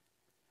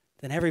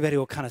 then everybody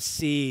will kind of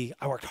see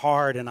I worked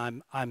hard and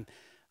I'm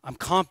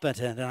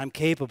competent and I'm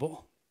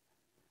capable.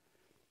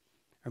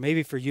 Or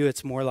maybe for you,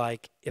 it's more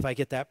like if I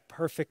get that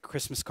perfect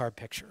Christmas card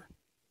picture,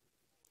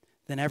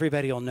 then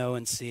everybody will know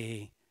and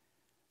see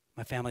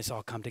my family's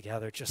all come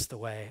together just the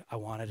way I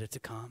wanted it to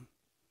come.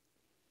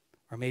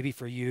 Or maybe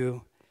for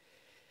you,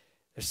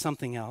 there's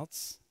something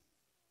else.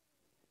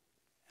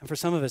 And for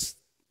some of us,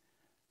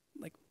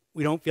 like,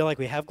 we don't feel like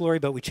we have glory,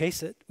 but we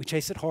chase it. We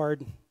chase it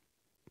hard.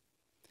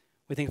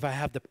 We think if I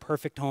have the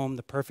perfect home,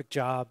 the perfect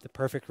job, the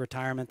perfect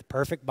retirement, the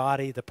perfect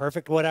body, the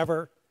perfect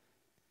whatever,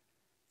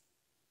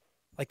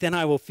 Like then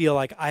I will feel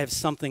like I have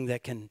something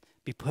that can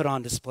be put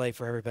on display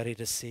for everybody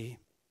to see.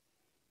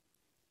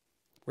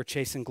 We're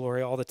chasing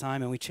glory all the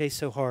time, and we chase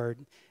so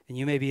hard. And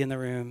you may be in the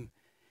room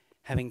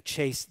having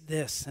chased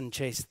this and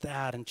chased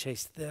that and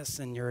chased this,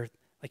 and you're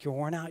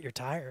worn out, you're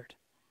tired.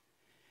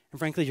 And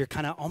frankly, you're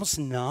kind of almost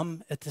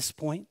numb at this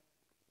point.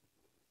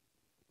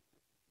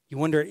 You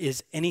wonder,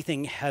 is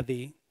anything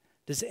heavy?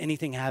 Does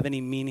anything have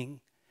any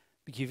meaning?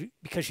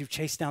 Because you've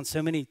chased down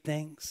so many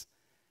things,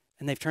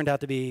 and they've turned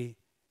out to be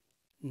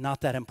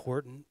not that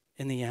important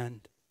in the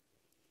end.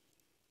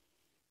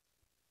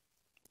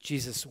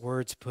 Jesus'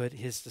 words put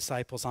his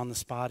disciples on the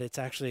spot. It's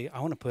actually, I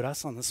want to put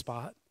us on the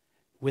spot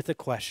with a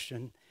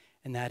question,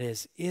 and that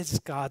is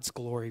God's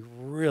glory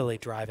really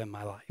driving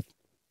my life?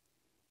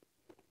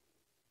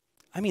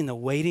 I mean, the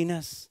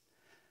weightiness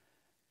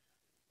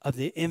of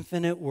the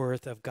infinite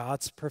worth of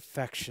God's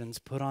perfections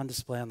put on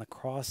display on the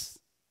cross,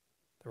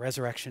 the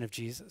resurrection of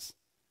Jesus.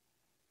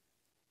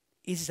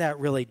 Is that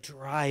really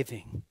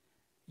driving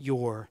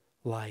your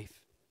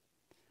life?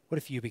 What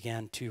if you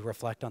began to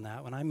reflect on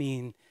that? When I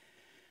mean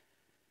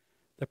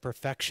the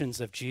perfections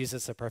of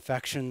Jesus, the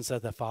perfections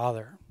of the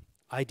Father,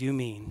 I do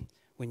mean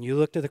when you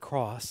look to the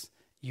cross,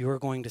 you are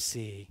going to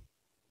see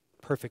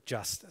perfect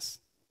justice,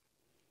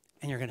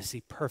 and you're going to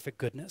see perfect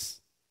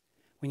goodness.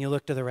 When you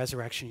look to the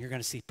resurrection, you're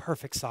going to see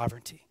perfect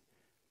sovereignty,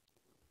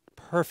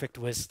 perfect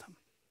wisdom,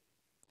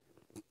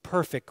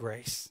 perfect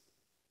grace.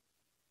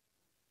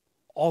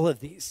 All of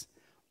these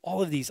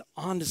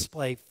on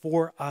display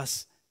for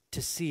us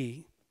to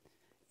see.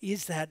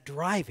 Is that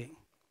driving?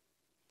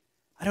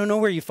 I don't know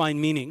where you find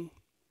meaning.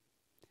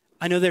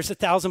 I know there's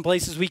 1,000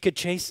 places we could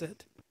chase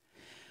it.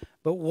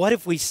 But what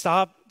if we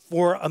stop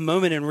for a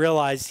moment and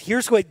realize,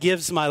 here's what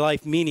gives my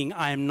life meaning.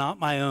 I am not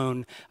my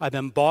own. I've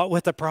been bought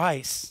with a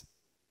price.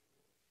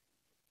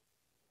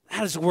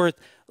 That is worth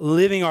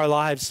living our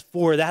lives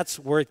for.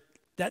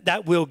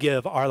 That will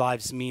give our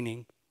lives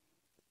meaning.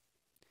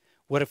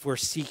 What if we're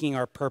seeking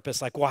our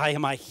purpose? Like, why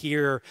am I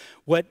here?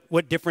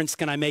 What difference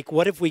can I make?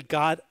 What if we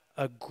got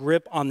a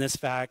grip on this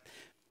fact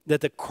that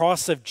the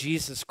cross of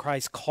Jesus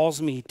Christ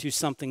calls me to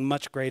something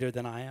much greater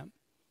than I am?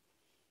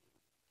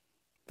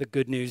 The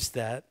good news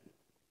that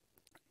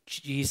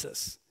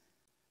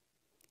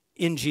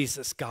in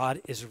Jesus,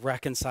 God is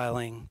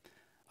reconciling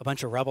a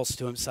bunch of rebels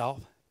to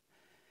himself.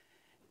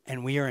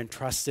 And we are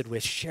entrusted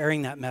with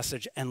sharing that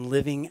message and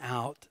living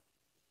out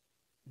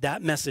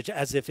that message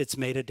as if it's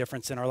made a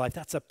difference in our life.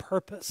 That's a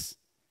purpose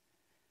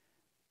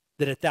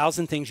that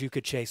 1,000 things you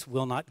could chase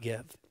will not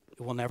give.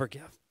 It will never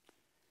give.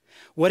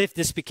 What if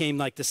this became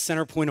like the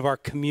center point of our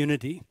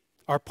community,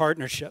 our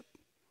partnership?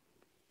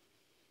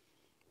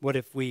 What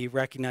if we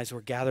recognize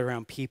we're gathered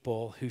around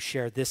people who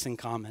share this in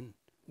common?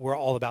 We're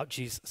all about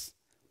Jesus.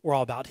 We're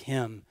all about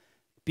him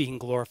being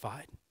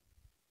glorified.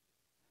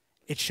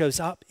 It shows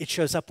up. It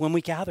shows up when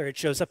we gather. It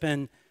shows up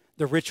in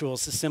the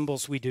rituals, the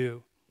symbols we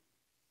do.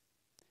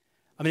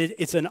 I mean,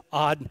 it's an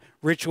odd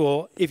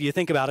ritual, if you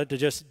think about it, to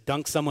just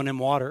dunk someone in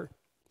water.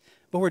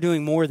 But we're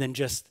doing more than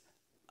just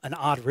an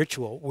odd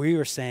ritual. We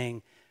are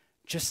saying,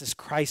 just as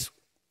Christ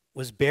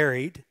was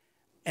buried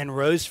and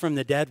rose from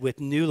the dead with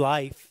new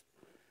life,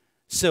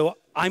 so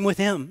I'm with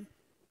him.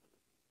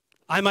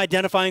 I'm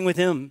identifying with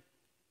him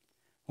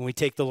when we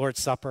take the Lord's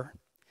Supper.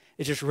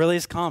 It just really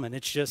is common.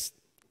 It's just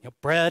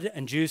bread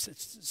and juice.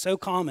 It's so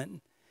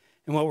common.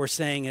 And what we're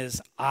saying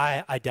is,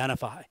 I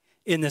identify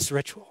in this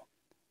ritual.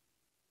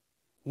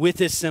 With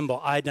this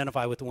symbol, I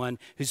identify with the one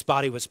whose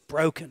body was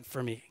broken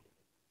for me,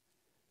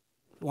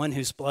 the one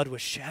whose blood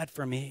was shed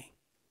for me.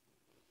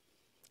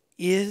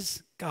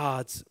 Is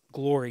God's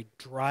glory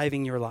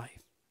driving your life?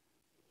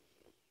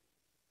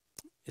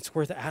 It's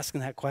worth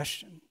asking that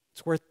question.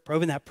 It's worth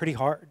probing that pretty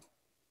hard.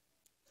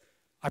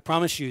 I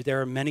promise you,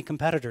 there are many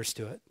competitors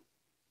to it.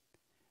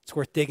 It's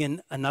worth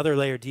digging another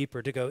layer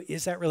deeper to go,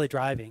 is that really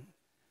driving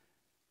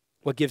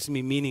what gives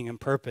me meaning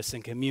and purpose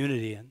and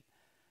community? And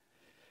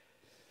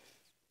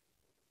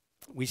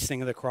we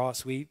sing of the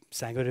cross. We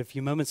sang of it a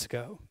few moments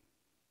ago.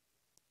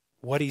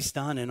 What he's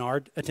done, and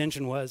our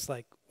attention was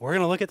like, we're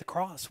going to look at the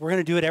cross. We're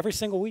going to do it every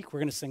single week. We're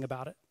going to sing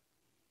about it.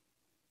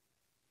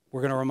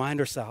 We're going to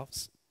remind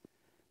ourselves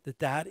that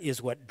that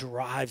is what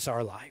drives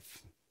our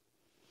life.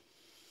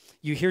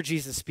 You hear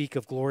Jesus speak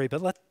of glory,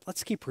 but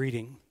let's keep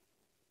reading.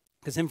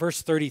 Because in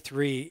verse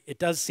 33, it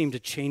does seem to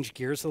change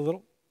gears a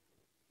little.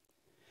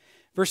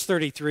 Verse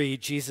 33,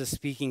 Jesus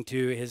speaking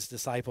to his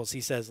disciples,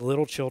 he says,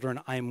 "Little children,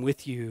 I am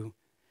with you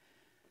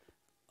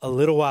a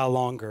little while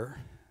longer,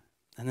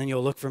 and then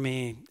you'll look for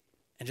me.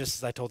 And just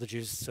as I told the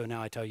Jews, so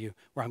now I tell you,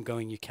 where I'm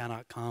going, you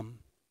cannot come."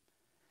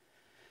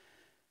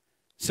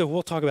 So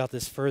we'll talk about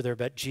this further,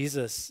 but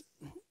Jesus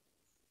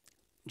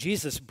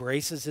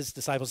braces his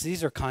disciples.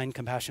 These are kind,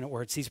 compassionate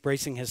words. He's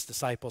bracing his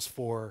disciples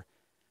for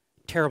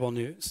terrible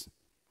news.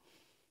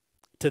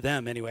 To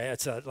them, anyway,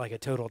 it's like a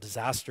total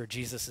disaster.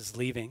 Jesus is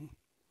leaving.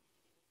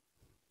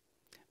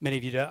 Many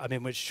of you,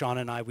 with Sean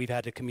and I, we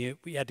had to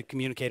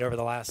communicate over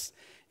the last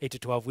 8 to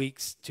 12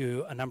 weeks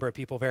to a number of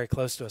people very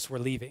close to us. We're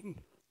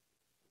leaving.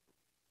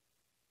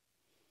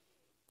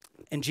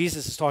 And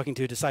Jesus is talking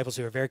to disciples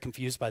who are very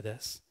confused by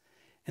this.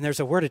 And there's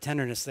a word of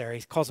tenderness there.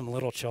 He calls them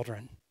little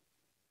children.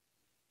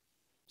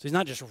 So he's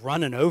not just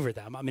running over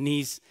them. I mean,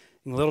 he's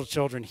little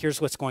children.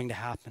 Here's what's going to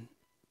happen.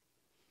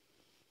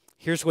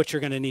 Here's what you're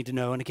going to need to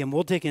know. And again,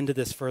 we'll dig into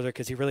this further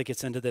because he really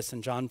gets into this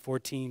in John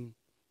 14.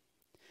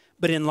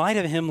 But in light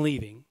of him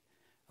leaving,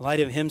 in light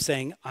of him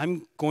saying,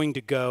 I'm going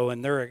to go,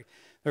 and they're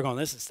going,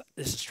 this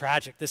is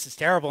tragic. This is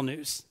terrible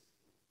news.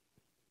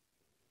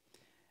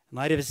 In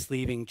light of his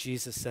leaving,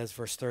 Jesus says,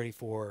 verse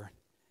 34,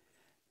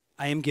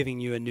 I am giving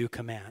you a new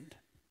command.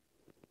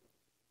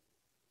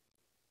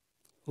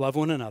 Love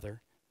one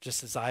another,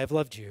 just as I have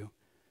loved you.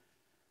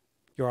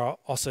 You are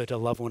also to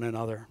love one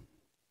another.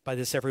 By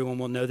this, everyone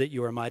will know that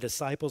you are my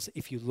disciples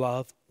if you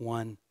love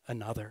one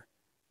another.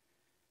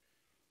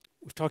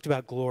 We've talked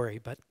about glory,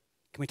 but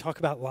can we talk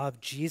about love?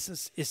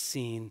 Jesus is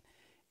seen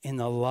in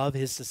the love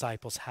his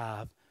disciples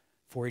have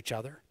for each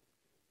other.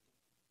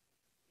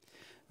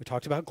 We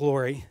talked about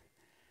glory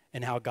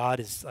and how God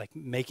is like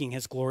making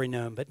his glory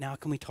known, but now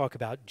can we talk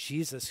about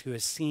Jesus, who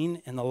is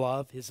seen in the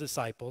love his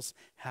disciples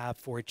have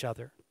for each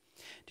other?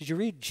 Did you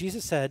read?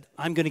 Jesus said,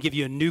 I'm going to give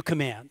you a new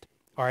command,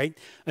 all right?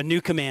 A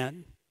new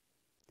command.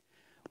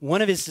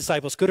 One of his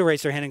disciples could have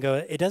raised their hand and go,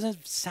 it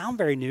doesn't sound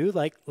very new,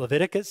 like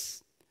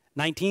Leviticus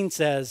 19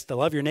 says to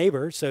love your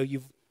neighbor. So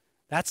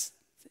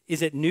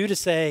is it new to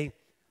say,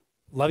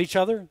 love each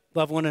other,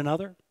 love one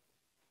another?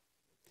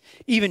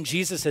 Even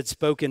Jesus had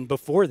spoken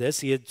before this.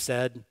 He had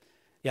said,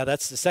 yeah,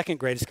 that's the second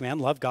greatest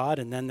command, love God.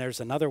 And then there's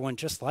another one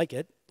just like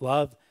it,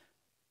 love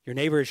your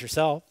neighbor as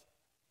yourself.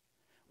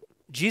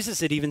 Jesus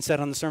had even said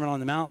on the Sermon on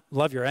the Mount,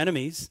 love your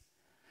enemies.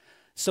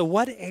 So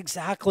what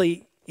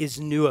exactly is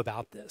new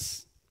about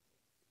this?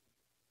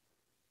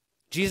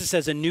 Jesus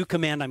says, a new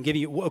command I'm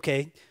giving you.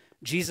 Okay,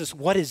 Jesus,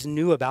 what is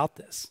new about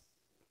this?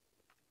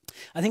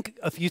 I think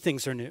a few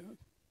things are new.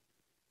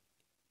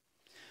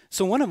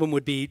 So one of them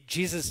would be,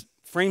 Jesus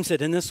frames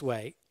it in this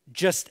way,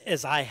 just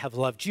as I have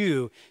loved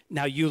you,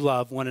 now you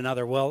love one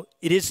another. Well,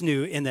 it is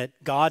new in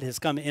that God has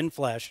come in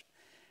flesh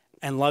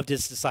and loved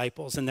his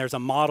disciples, and there's a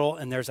model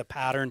and there's a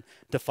pattern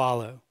to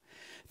follow.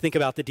 Think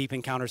about the deep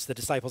encounters the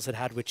disciples had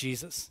had with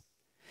Jesus.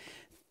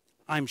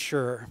 I'm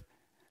sure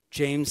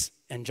James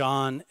and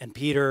John and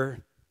Peter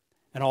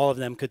and all of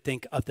them could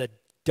think of the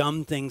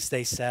dumb things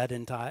they said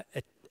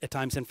at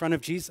times in front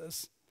of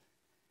Jesus,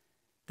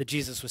 that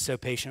Jesus was so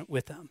patient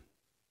with them.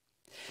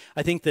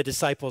 I think the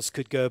disciples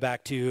could go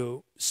back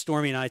to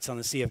stormy nights on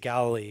the Sea of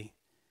Galilee,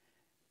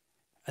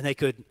 and they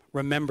could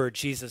remember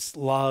Jesus'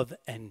 love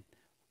and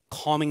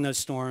calming those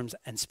storms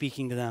and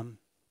speaking to them.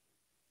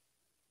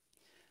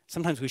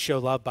 Sometimes we show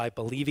love by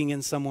believing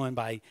in someone,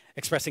 by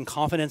expressing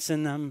confidence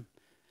in them.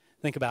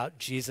 Think about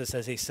Jesus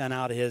as he sent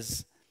out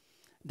his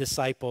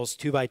disciples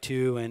 2 by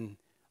 2 and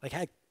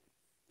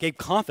gave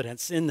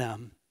confidence in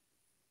them.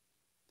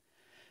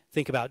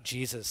 Think about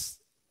Jesus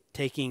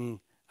taking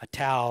a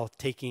towel,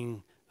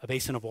 taking a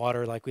basin of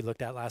water like we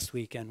looked at last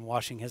week and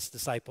washing his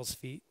disciples'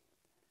 feet.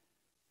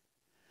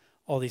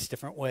 All these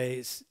different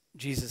ways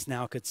Jesus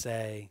now could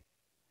say,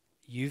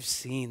 you've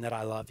seen that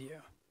I love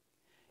you.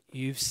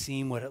 You've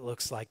seen what it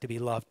looks like to be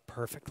loved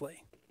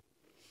perfectly.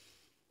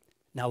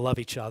 Now love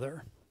each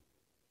other.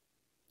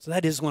 So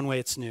that is one way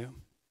it's new.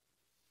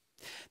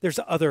 There's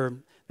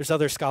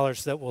other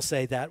scholars that will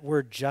say that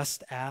word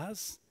just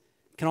as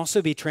can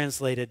also be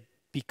translated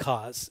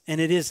because, and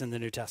it is in the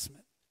New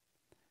Testament.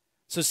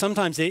 So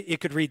sometimes it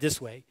could read this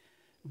way,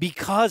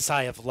 because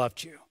I have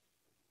loved you,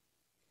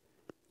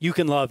 you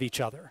can love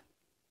each other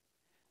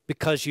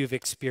because you've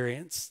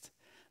experienced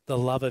the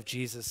love of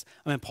Jesus.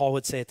 I mean, Paul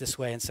would say it this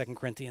way in 2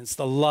 Corinthians,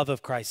 the love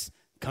of Christ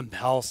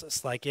compels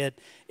us. Like it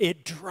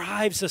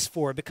drives us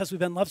forward because we've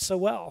been loved so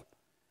well.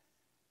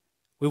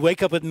 We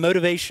wake up with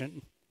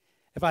motivation.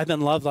 If I've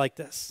been loved like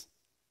this,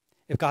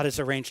 if God has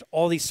arranged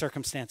all these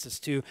circumstances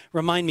to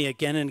remind me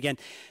again and again,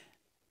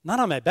 not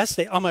on my best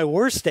day, on my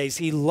worst days,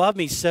 he loved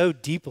me so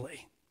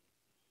deeply.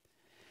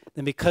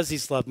 Then because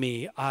he's loved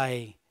me,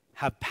 I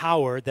have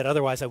power that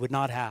otherwise I would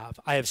not have.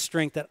 I have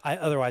strength that I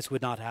otherwise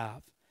would not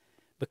have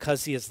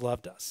because he has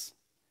loved us.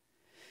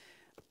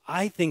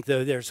 I think,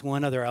 though, there's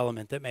one other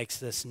element that makes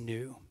this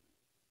new.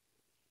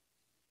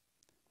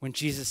 When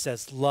Jesus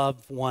says,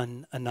 love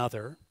one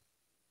another,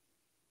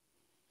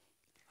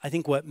 I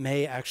think what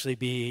may actually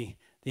be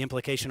the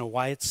implication of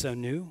why it's so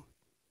new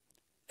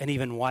and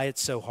even why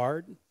it's so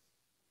hard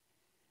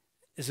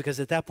is because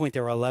at that point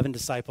there were 11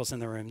 disciples in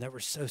the room that were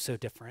so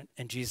different.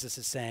 And Jesus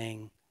is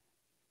saying,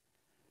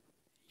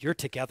 you're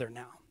together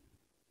now.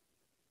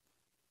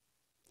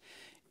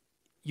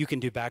 You can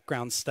do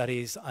background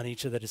studies on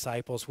each of the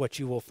disciples. What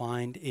you will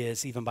find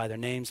is, even by their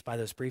names, by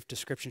those brief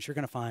descriptions, you're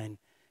going to find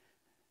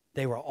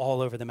they were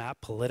all over the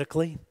map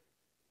politically.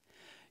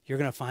 You're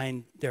going to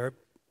find they're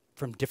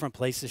from different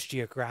places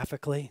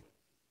geographically.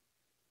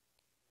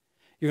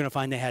 You're going to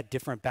find they had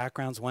different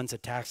backgrounds. One's a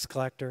tax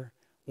collector.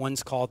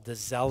 One's called the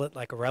zealot,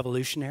 like a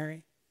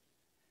revolutionary.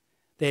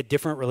 They had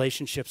different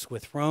relationships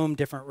with Rome,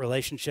 different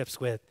relationships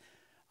with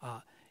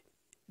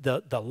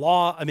the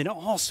law. I mean,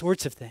 all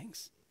sorts of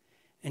things.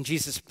 And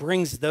Jesus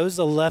brings those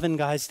 11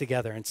 guys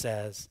together and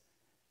says,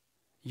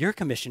 your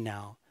commission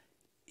now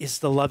is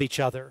to love each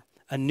other.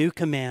 A new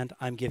command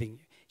I'm giving you.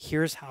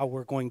 Here's how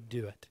we're going to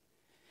do it.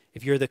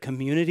 If you're the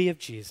community of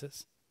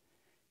Jesus,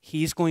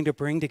 he's going to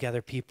bring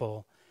together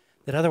people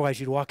that otherwise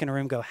you'd walk in a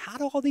room and go, how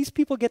do all these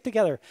people get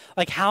together?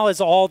 Like, how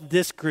is all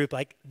this group,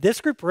 like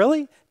this group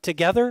really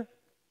together?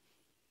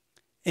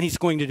 And he's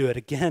going to do it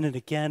again and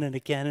again and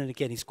again and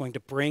again. He's going to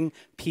bring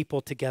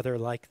people together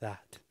like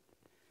that.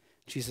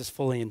 Jesus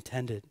fully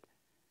intended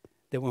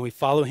that when we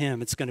follow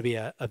him, it's going to be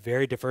a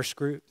very diverse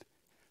group.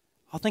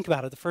 I'll think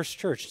about it, the first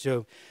church.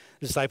 So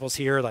disciples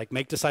here, like,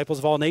 make disciples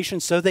of all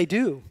nations. So they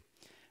do.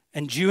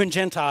 And Jew and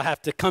Gentile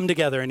have to come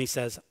together, and he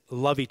says,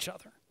 love each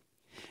other.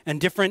 And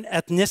different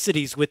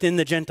ethnicities within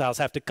the Gentiles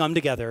have to come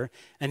together,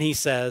 and he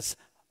says,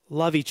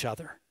 love each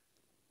other.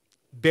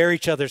 Bear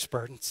each other's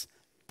burdens.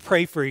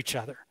 Pray for each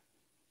other.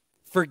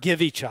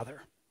 Forgive each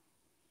other.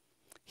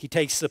 He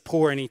takes the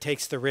poor and he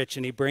takes the rich,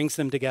 and he brings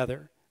them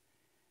together.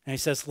 And he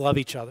says, love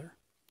each other.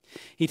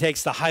 He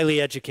takes the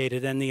highly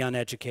educated and the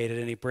uneducated,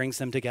 and he brings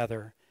them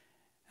together,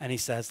 and he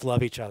says,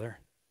 love each other.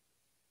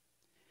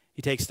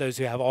 He takes those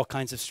who have all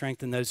kinds of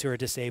strength and those who are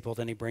disabled,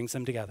 and he brings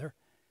them together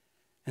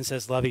and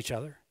says, love each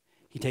other.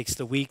 He takes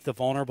the weak, the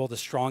vulnerable, the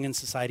strong in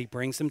society,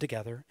 brings them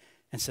together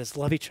and says,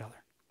 love each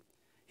other.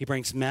 He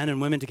brings men and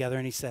women together,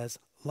 and he says,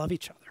 love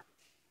each other.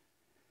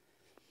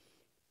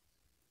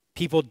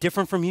 People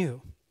different from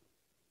you.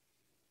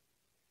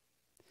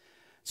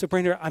 So,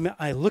 Brander,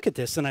 I look at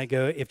this and I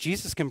go, if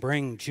Jesus can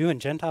bring Jew and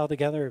Gentile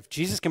together, if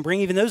Jesus can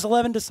bring even those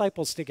 11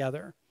 disciples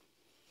together,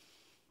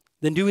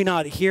 then do we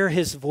not hear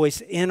his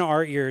voice in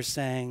our ears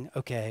saying,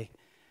 okay,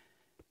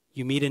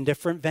 you meet in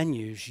different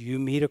venues, you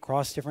meet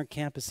across different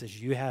campuses,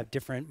 you have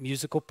different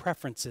musical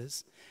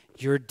preferences,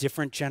 you're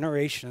different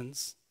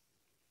generations.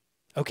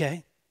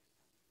 Okay,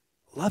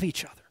 love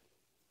each other.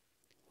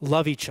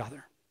 Love each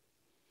other.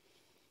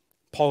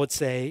 Paul would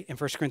say in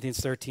 1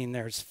 Corinthians 13,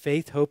 there's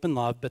faith, hope, and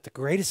love, but the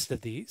greatest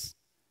of these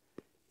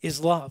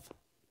is love.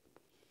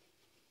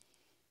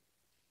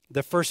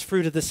 The first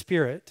fruit of the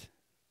Spirit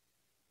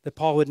that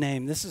Paul would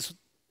name, this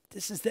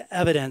is the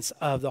evidence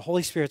of the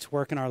Holy Spirit's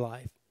work in our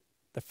life.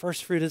 The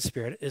first fruit of the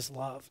Spirit is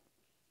love.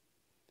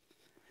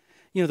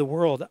 You know, the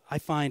world, I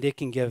find it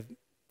can give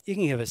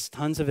us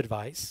tons of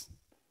advice.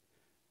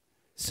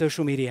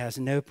 Social media has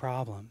no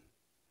problem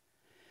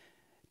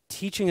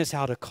teaching us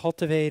how to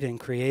cultivate and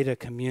create a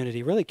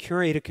community, really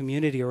curate a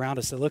community around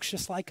us that looks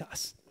just like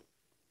us.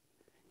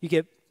 You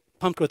get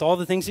pumped with all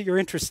the things that you're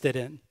interested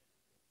in.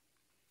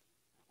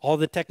 All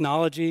the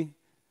technology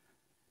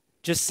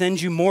just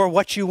sends you more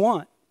what you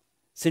want,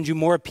 sends you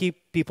more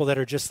people that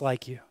are just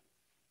like you.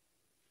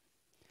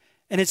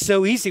 And it's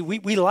so easy.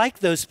 We like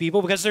those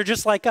people because they're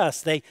just like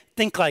us. They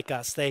think like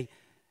us. They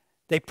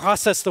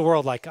process the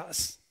world like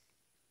us.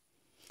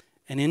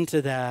 And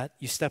into that,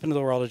 you step into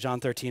the world of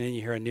John 13 and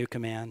you hear a new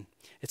command.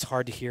 It's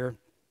hard to hear.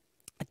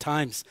 At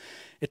times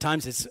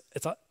it's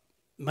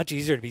much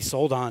easier to be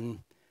sold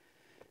on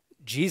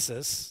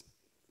Jesus,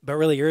 but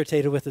really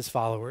irritated with his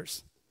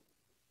followers.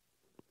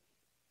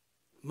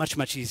 Much,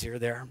 much easier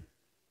there.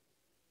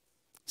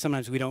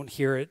 Sometimes we don't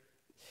hear it.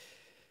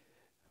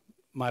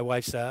 My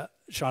wife's,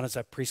 Shauna's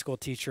a preschool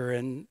teacher,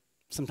 and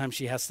sometimes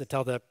she has to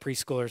tell the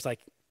preschoolers,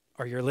 like,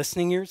 are your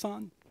listening ears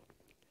on?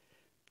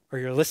 Are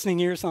your listening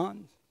ears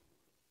on?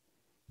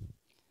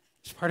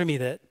 There's part of me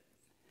that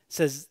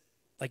says,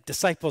 like,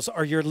 disciples,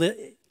 are your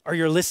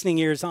listening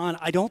ears on?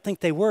 I don't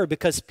think they were,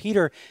 because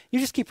Peter, you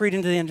just keep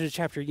reading to the end of the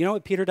chapter. You know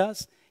what Peter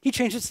does? He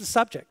changes the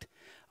subject.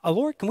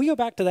 Lord, can we go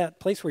back to that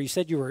place where you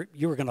said you were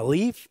going to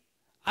leave?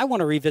 I want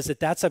to revisit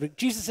that subject.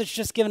 Jesus has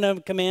just given him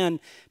a command.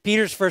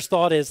 Peter's first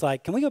thought is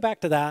like, can we go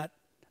back to that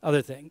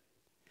other thing?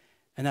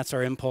 And that's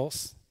our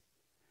impulse.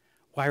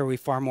 Why are we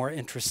far more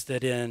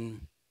interested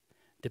in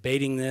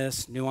debating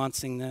this,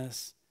 nuancing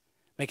this,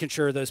 making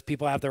sure those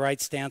people have the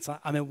right stance?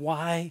 I mean,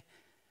 why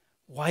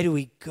do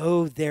we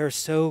go there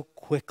so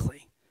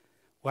quickly?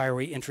 Why are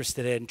we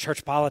interested in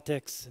church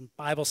politics and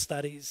Bible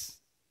studies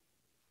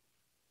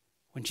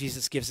when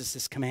Jesus gives us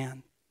this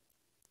command?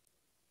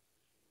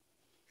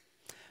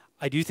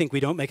 I do think we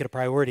don't make it a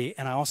priority,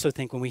 and I also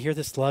think when we hear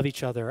this love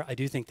each other, I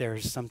do think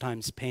there's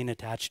sometimes pain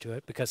attached to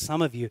it, because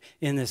some of you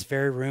in this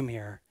very room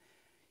here,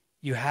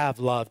 you have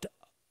loved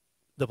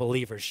the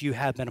believers. You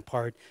have been a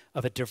part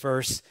of a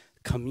diverse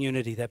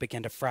community that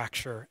began to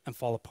fracture and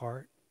fall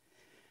apart.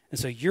 And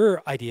so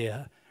your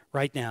idea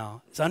right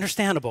now is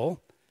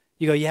understandable.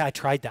 You go, yeah, I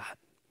tried that.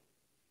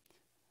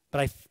 But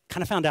I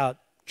kind of found out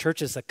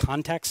church is a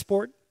contact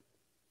sport,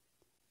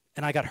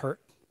 and I got hurt.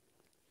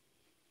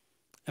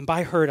 And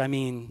by hurt, I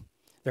mean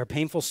there are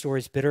painful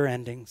stories, bitter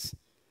endings,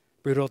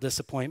 brutal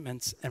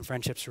disappointments, and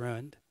friendships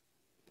ruined.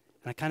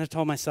 And I kind of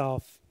told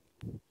myself,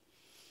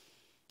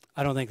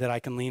 I don't think that I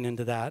can lean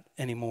into that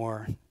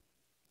anymore.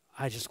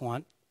 I just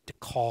want to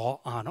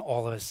call on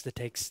all of us to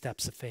take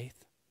steps of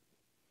faith,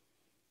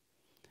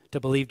 to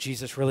believe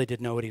Jesus really did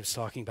know what he was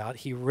talking about.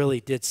 He really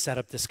did set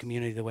up this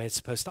community the way it's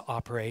supposed to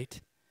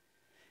operate.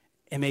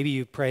 And maybe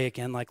you pray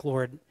again like,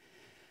 Lord,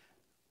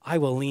 I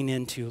will lean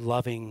into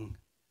loving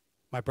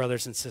my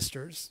brothers and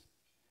sisters,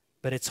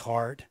 but it's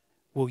hard.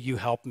 Will you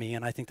help me?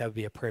 And I think that would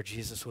be a prayer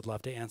Jesus would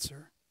love to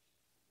answer.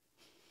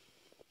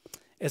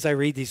 As I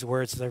read these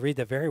words, as I read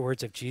the very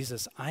words of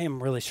Jesus, I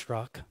am really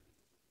struck.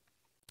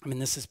 I mean,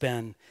 this has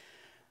been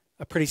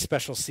a pretty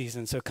special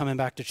season. So coming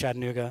back to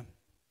Chattanooga,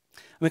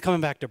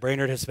 coming back to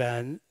Brainerd has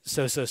been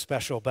so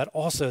special, but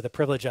also the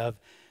privilege of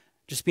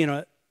just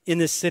being in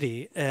this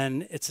city,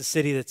 and it's a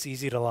city that's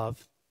easy to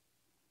love.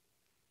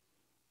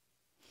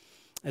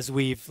 As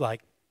we've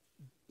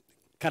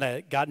kind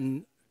of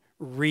gotten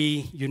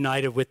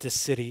reunited with this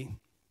city,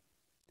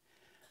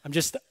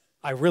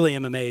 I really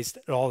am amazed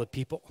at all the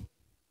people.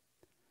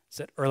 It's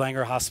at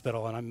Erlanger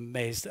Hospital, and I'm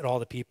amazed at all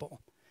the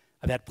people.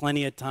 I've had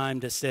plenty of time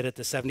to sit at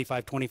the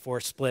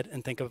 75-24 split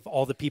and think of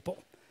all the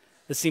people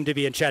that seem to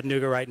be in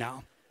Chattanooga right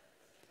now.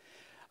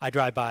 I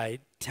drive by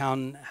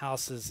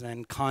townhouses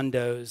and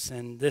condos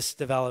and this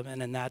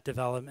development and that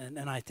development,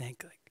 and I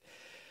think,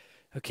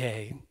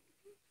 okay,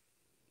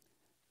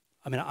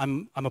 I mean,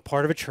 I'm a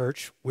part of a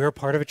church. We're a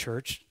part of a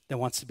church that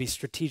wants to be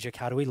strategic.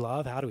 How do we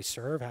love? How do we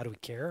serve? How do we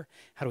care?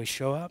 How do we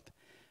show up?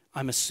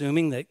 I'm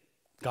assuming that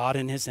God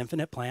in his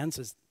infinite plans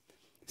is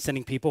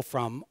sending people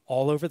from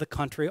all over the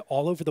country,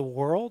 all over the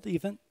world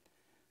even,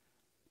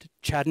 to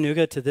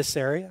Chattanooga, to this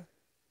area.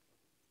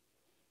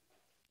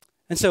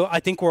 And so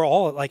I think we're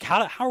all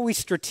how are we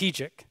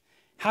strategic?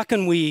 How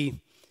can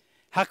we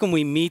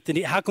meet the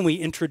need? How can we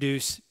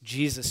introduce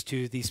Jesus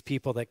to these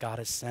people that God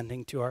is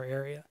sending to our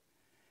area?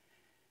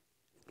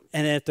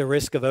 And at the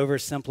risk of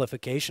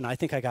oversimplification, I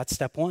think I got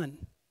step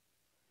one.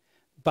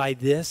 By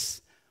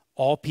this,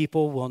 all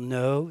people will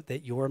know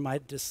that you're my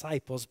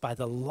disciples by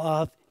the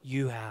love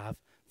you have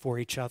for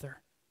each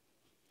other.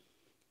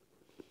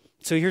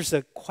 So here's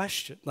the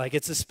question.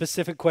 It's a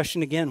specific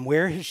question again.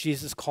 Where has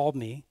Jesus called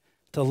me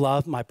to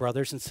love my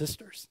brothers and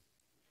sisters?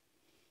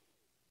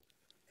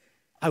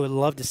 I would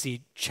love to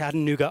see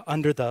Chattanooga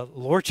under the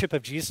lordship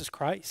of Jesus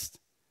Christ.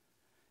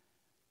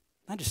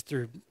 Not just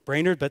through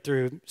Brainerd, but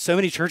through so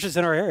many churches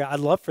in our area. I'd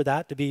love for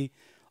that to be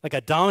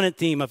a dominant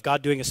theme of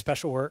God doing a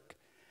special work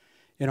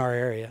in our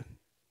area.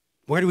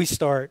 Where do we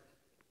start?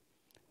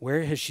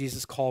 Where has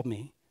Jesus called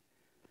me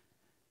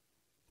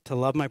to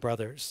love my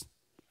brothers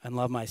and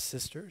love my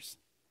sisters?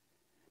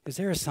 Because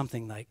there is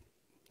something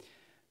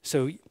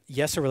so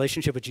yes, a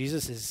relationship with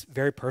Jesus is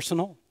very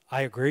personal.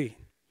 I agree.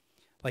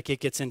 It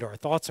gets into our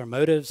thoughts, our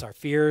motives, our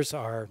fears,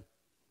 our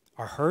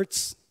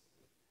hurts,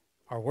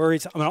 our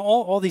worries. I mean,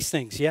 all these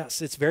things.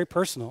 Yes, it's very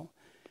personal.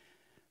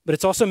 But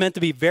it's also meant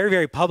to be very,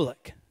 very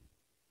public.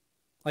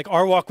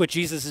 Our walk with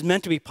Jesus is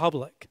meant to be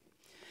public.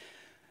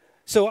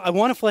 So I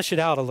want to flesh it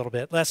out a little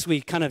bit, lest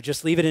we kind of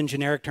just leave it in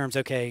generic terms.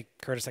 Okay,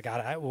 Curtis, I got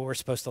it. Well, we're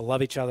supposed to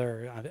love each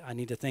other. I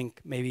need to think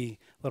maybe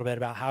a little bit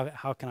about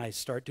how can I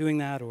start doing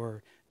that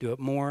or do it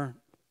more.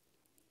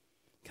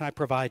 Can I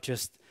provide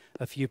just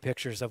a few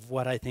pictures of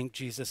what I think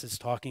Jesus is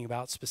talking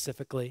about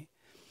specifically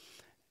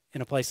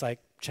in a place like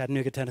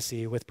Chattanooga,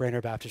 Tennessee with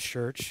Brainerd Baptist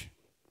Church?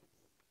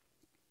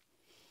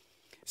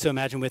 So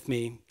imagine with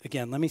me,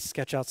 again, let me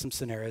sketch out some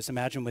scenarios.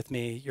 Imagine with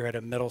me, you're at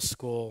a middle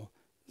school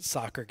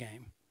soccer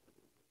game.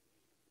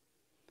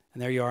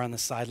 And there you are on the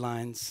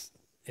sidelines.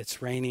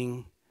 It's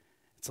raining.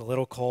 It's a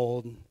little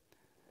cold.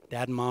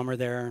 Dad and mom are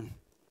there.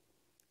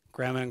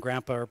 Grandma and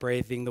grandpa are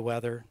braving the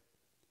weather.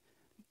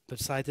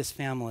 Beside this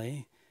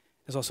family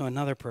is also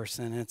another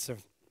person. It's a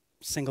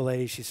single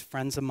lady. She's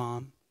friends of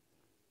mom.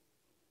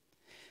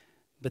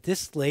 But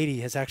this lady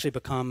has actually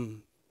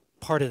become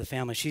part of the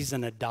family. She's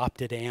an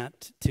adopted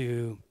aunt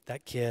to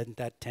that kid,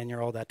 that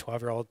 10-year-old, that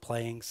 12-year-old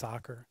playing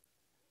soccer.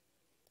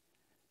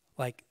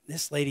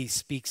 This lady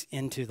speaks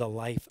into the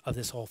life of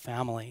this whole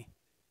family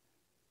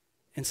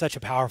in such a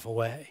powerful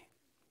way.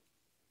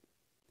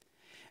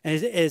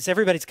 And as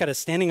everybody's kind of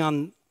standing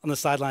on the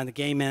sideline, the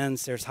game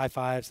ends, there's high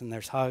fives and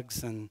there's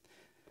hugs and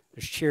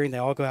there's cheering. They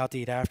all go out to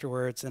eat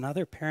afterwards. And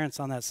other parents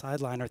on that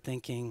sideline are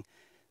thinking,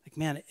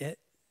 man,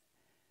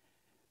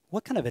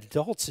 what kind of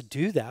adults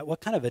do that?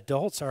 What kind of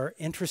adults are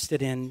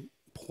interested in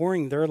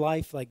pouring their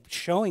life,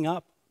 showing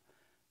up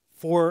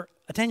for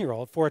a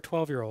 10-year-old, for a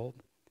 12-year-old?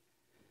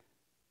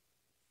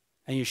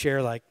 And you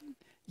share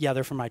yeah,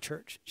 they're from my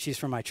church. She's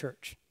from my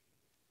church.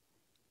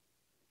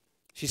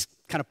 She's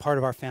kind of part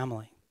of our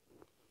family.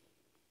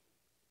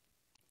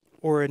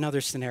 Or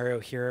another scenario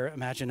here,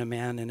 imagine a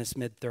man in his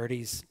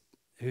mid-30s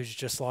who's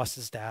just lost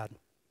his dad.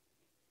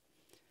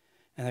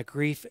 And the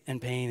grief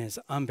and pain is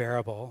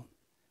unbearable.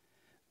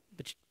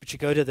 But you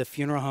go to the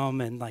funeral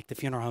home and the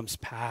funeral home's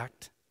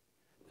packed.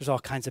 There's all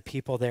kinds of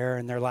people there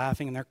and they're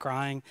laughing and they're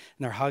crying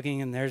and they're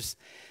hugging, and there's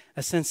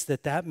a sense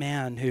that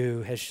man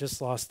who has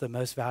just lost the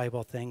most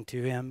valuable thing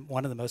to him,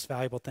 one of the most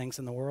valuable things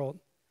in the world,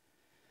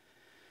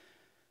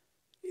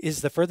 is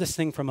the furthest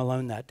thing from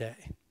alone that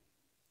day.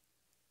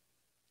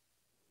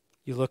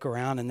 You look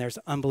around and there's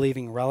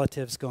unbelieving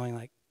relatives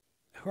going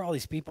who are all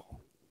these people?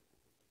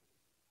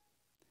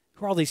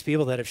 Who are all these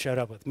people that have showed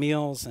up with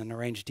meals and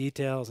arranged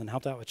details and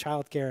helped out with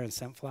childcare and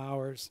sent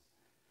flowers?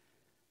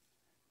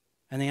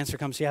 And the answer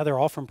comes, yeah, they're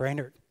all from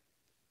Brainerd.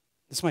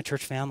 This is my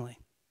church family.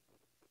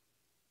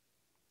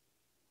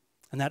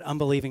 And that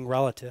unbelieving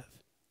relative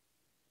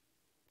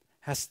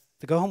has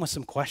to go home with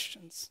some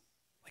questions.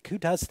 Like, who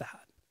does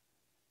that?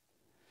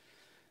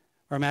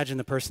 Or imagine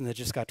the person that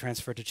just got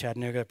transferred to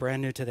Chattanooga,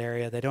 brand new to the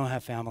area. They don't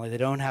have family. They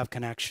don't have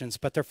connections,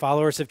 but they're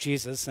followers of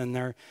Jesus, and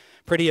they're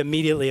pretty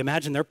immediately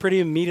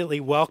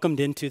welcomed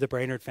into the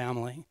Brainerd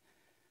family.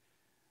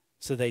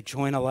 So they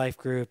join a life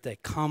group. They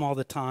come all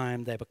the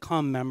time. They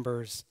become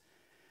members.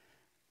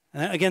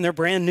 And again, they're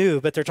brand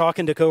new, but they're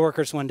talking to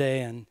coworkers one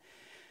day and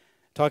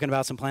talking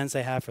about some plans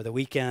they have for the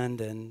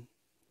weekend. And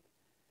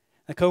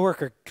the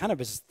coworker kind of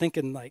is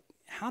thinking, like,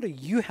 how do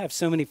you have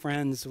so many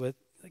friends with,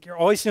 like, you're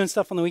always doing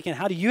stuff on the weekend.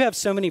 How do you have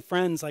so many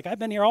friends? Like, I've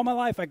been here all my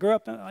life. I grew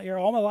up here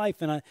all my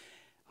life, and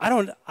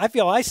I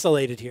feel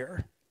isolated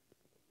here.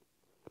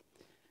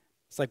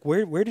 It's like,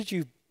 where did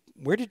you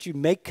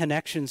make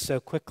connections so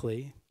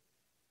quickly?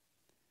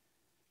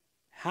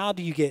 How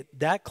do you get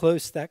that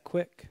close that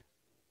quick?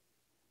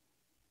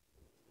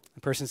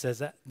 The person says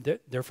that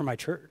they're from my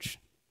church.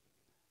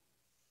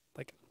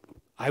 Like,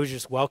 I was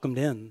just welcomed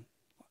in,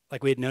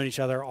 like we had known each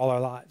other all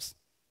our lives.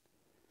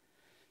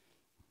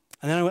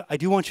 And then I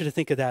do want you to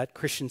think of that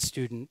Christian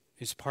student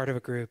who's part of a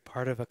group,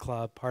 part of a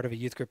club, part of a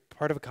youth group,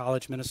 part of a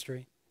college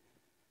ministry.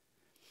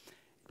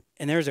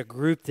 And there's a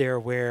group there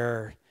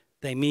where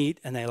they meet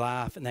and they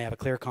laugh and they have a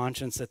clear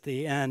conscience at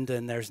the end,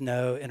 and there's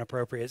no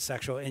inappropriate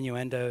sexual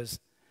innuendos.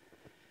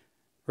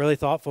 Really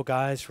thoughtful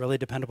guys, really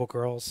dependable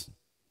girls.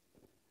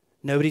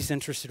 Nobody's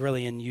interested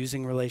really in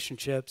using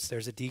relationships.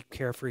 There's a deep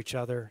care for each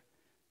other.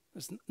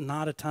 There's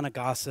not a ton of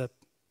gossip.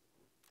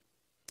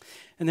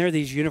 And there are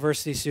these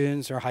university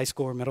students or high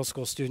school or middle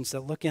school students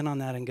that look in on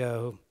that and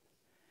go,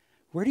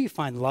 where do you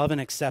find love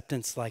and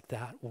acceptance like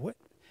that?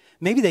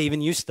 Maybe they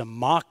even used to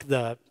mock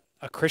a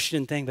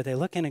Christian thing, but they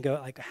look in and go,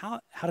 like,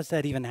 how does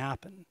that even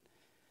happen?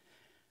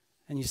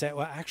 And you say,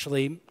 well,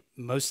 actually,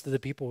 most of the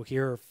people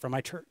here are from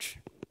my church.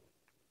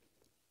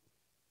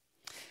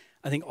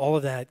 I think all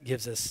of that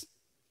gives us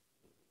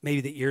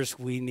maybe the ears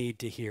we need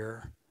to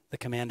hear the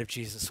command of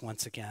Jesus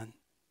once again.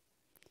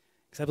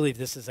 Because I believe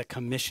this is a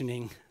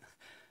commissioning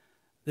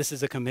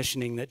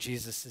that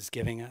Jesus is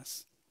giving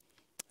us,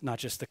 not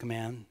just a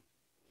command.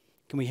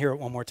 Can we hear it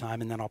one more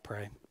time, and then I'll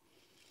pray?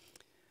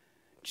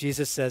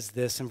 Jesus says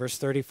this in verse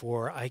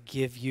 34, I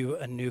give you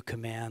a new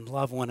command,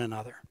 love one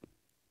another.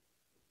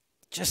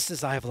 Just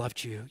as I have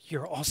loved you,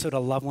 you're also to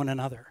love one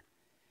another.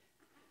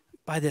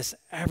 By this,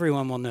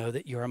 everyone will know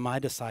that you are my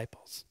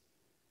disciples,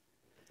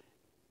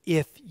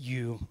 if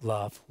you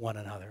love one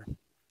another.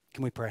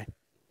 Can we pray?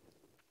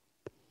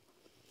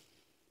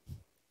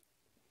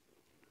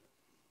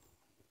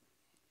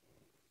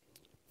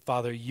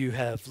 Father, you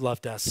have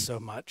loved us so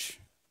much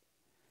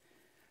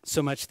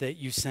that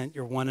you sent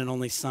your one and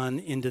only Son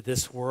into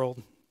this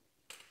world.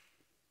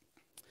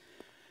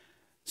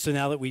 So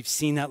now that we've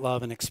seen that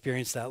love and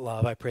experienced that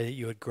love, I pray that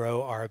you would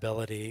grow our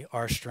ability,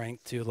 our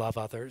strength to love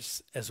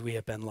others as we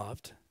have been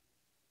loved.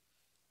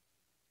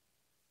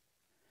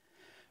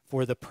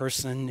 For the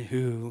person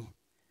who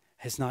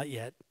has not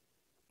yet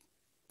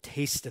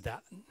tasted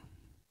that,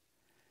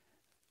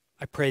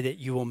 I pray that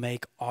you will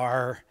make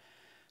our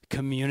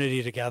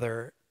community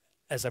together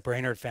as a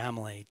Brainerd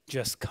family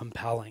just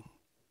compelling.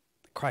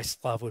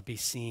 Christ's love would be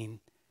seen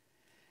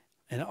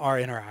in our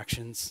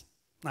interactions,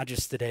 not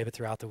just today, but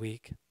throughout the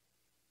week.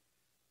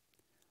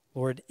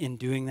 Lord, in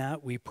doing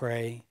that, we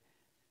pray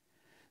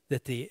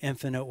that the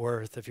infinite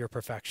worth of your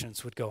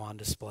perfections would go on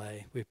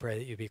display. We pray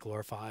that you be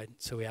glorified.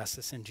 So we ask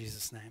this in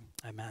Jesus' name.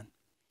 Amen.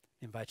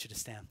 I invite you to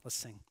stand. Let's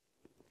sing.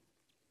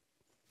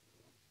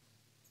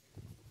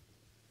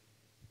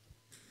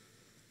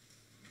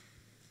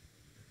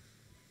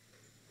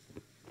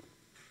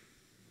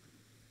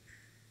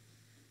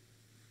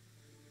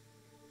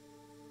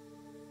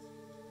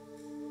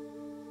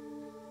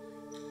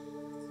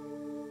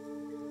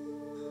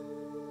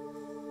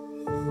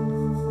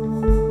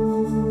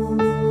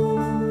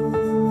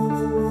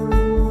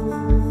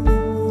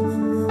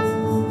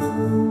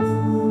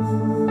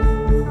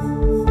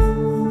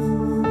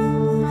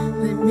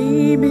 Let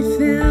me be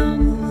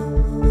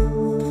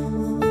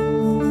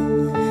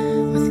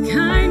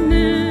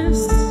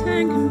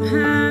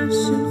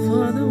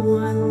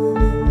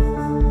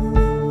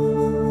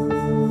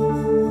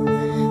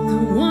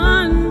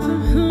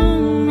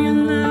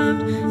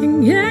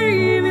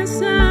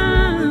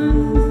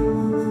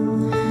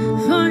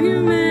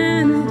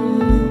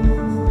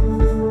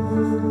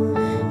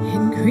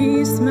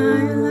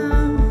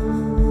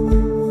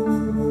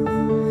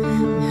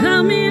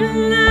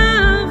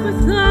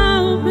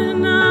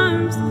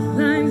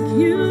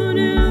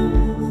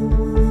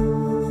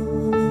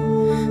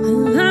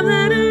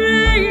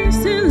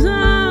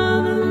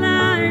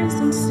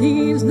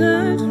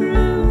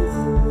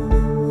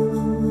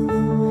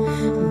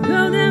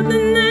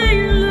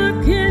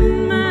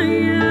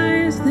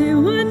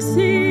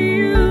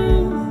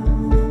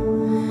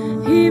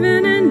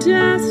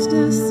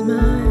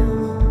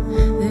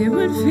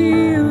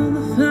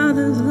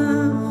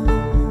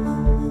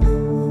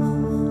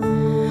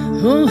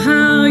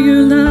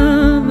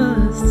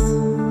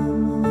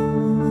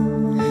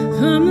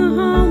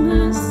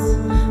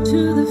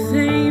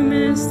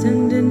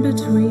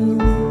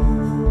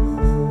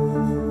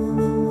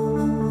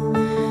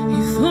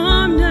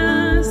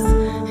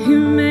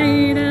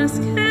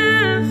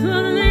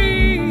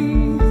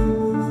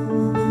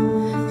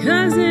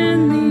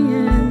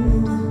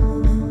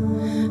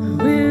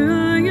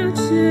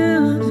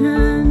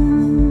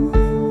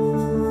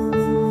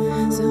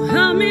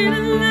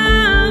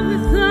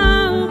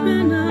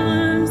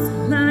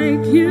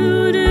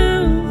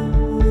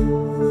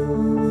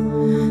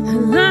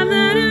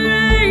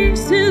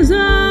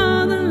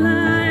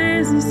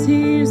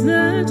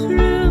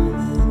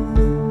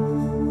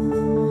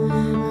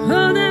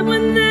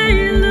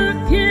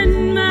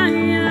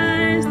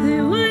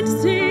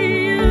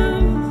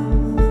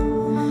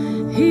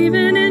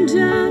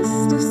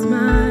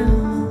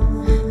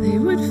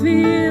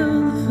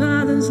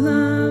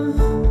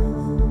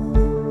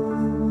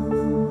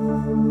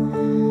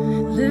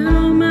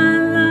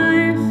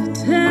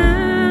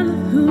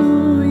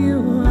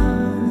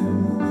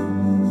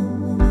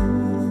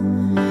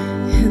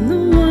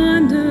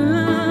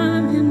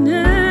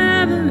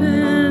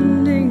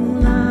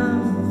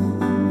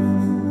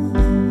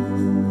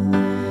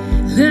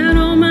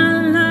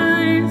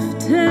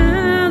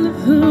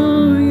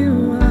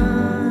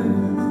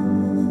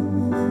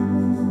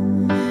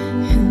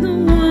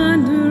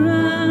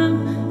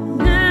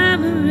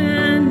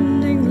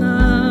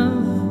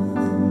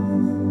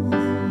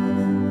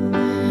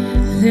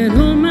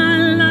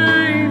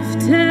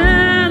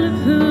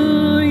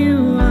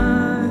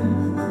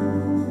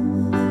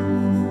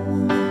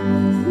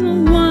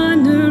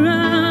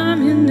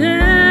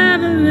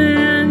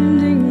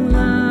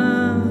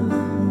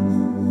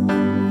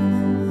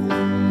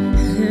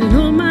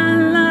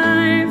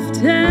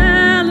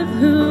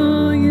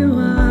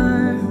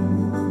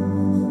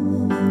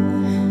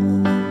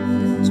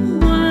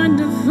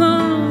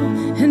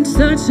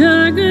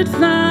a good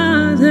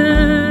Father.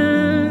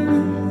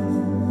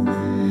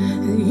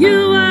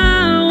 You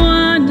are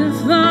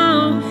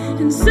wonderful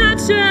and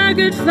such a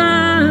good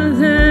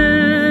Father.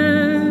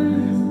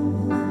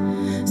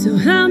 So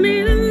help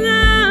me to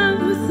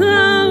love with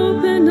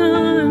open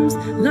arms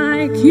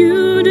like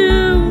you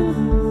do.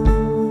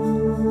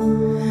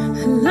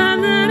 A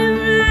love that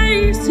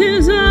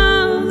erases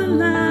all the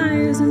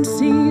lies and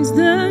sees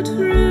the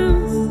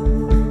truth.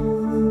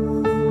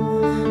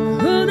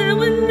 Oh, that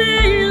when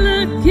they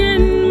look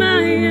in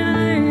my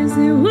eyes,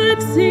 they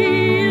would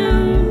see you.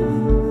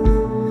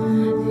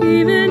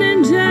 Even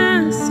in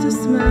just a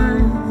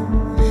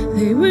smile,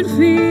 they would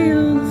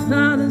feel the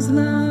Father's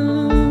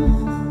love.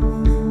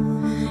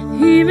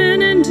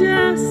 Even in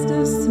just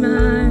a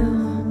smile,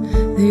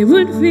 they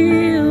would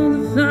feel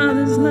the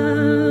Father's love.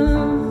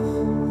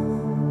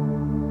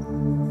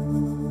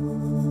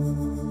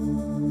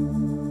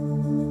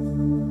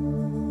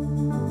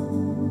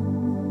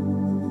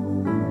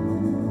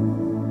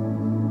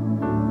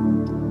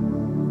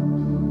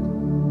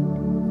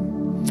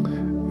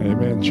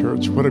 Amen,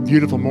 church. What a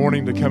beautiful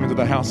morning to come into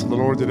the house of the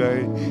Lord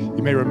today.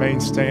 You may remain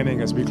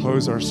standing as we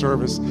close our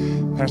service.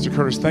 Pastor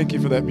Curtis, thank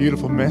you for that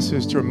beautiful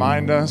message to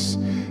remind us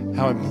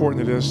how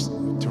important it is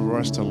for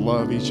us to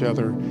love each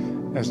other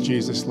as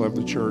Jesus loved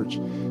the church.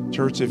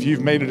 Church, if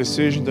you've made a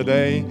decision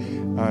today,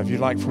 if you'd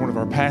like for one of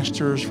our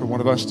pastors, for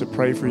one of us to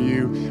pray for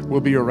you, we'll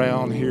be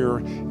around here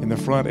in the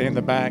front and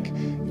the back.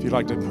 If you'd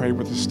like to pray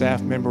with a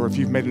staff member, if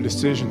you've made a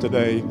decision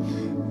today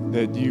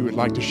that you would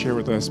like to share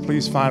with us,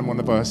 please find one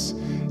of us,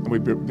 and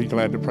we'd be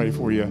glad to pray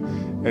for you.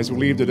 As we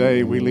leave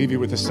today, we leave you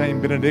with the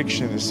same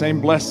benediction, the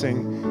same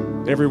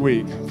blessing every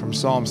week from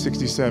Psalm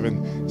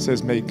 67. It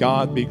says, may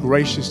God be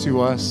gracious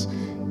to us,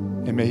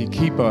 and may he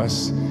keep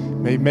us.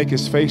 May he make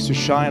his face to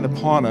shine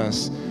upon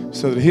us,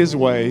 so that his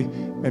way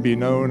may be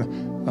known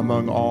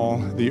among all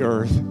the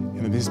earth,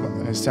 and his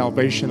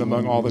salvation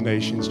among all the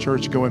nations.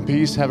 Church, go in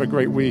peace. Have a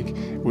great week.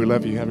 We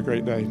love you. Have a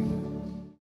great day.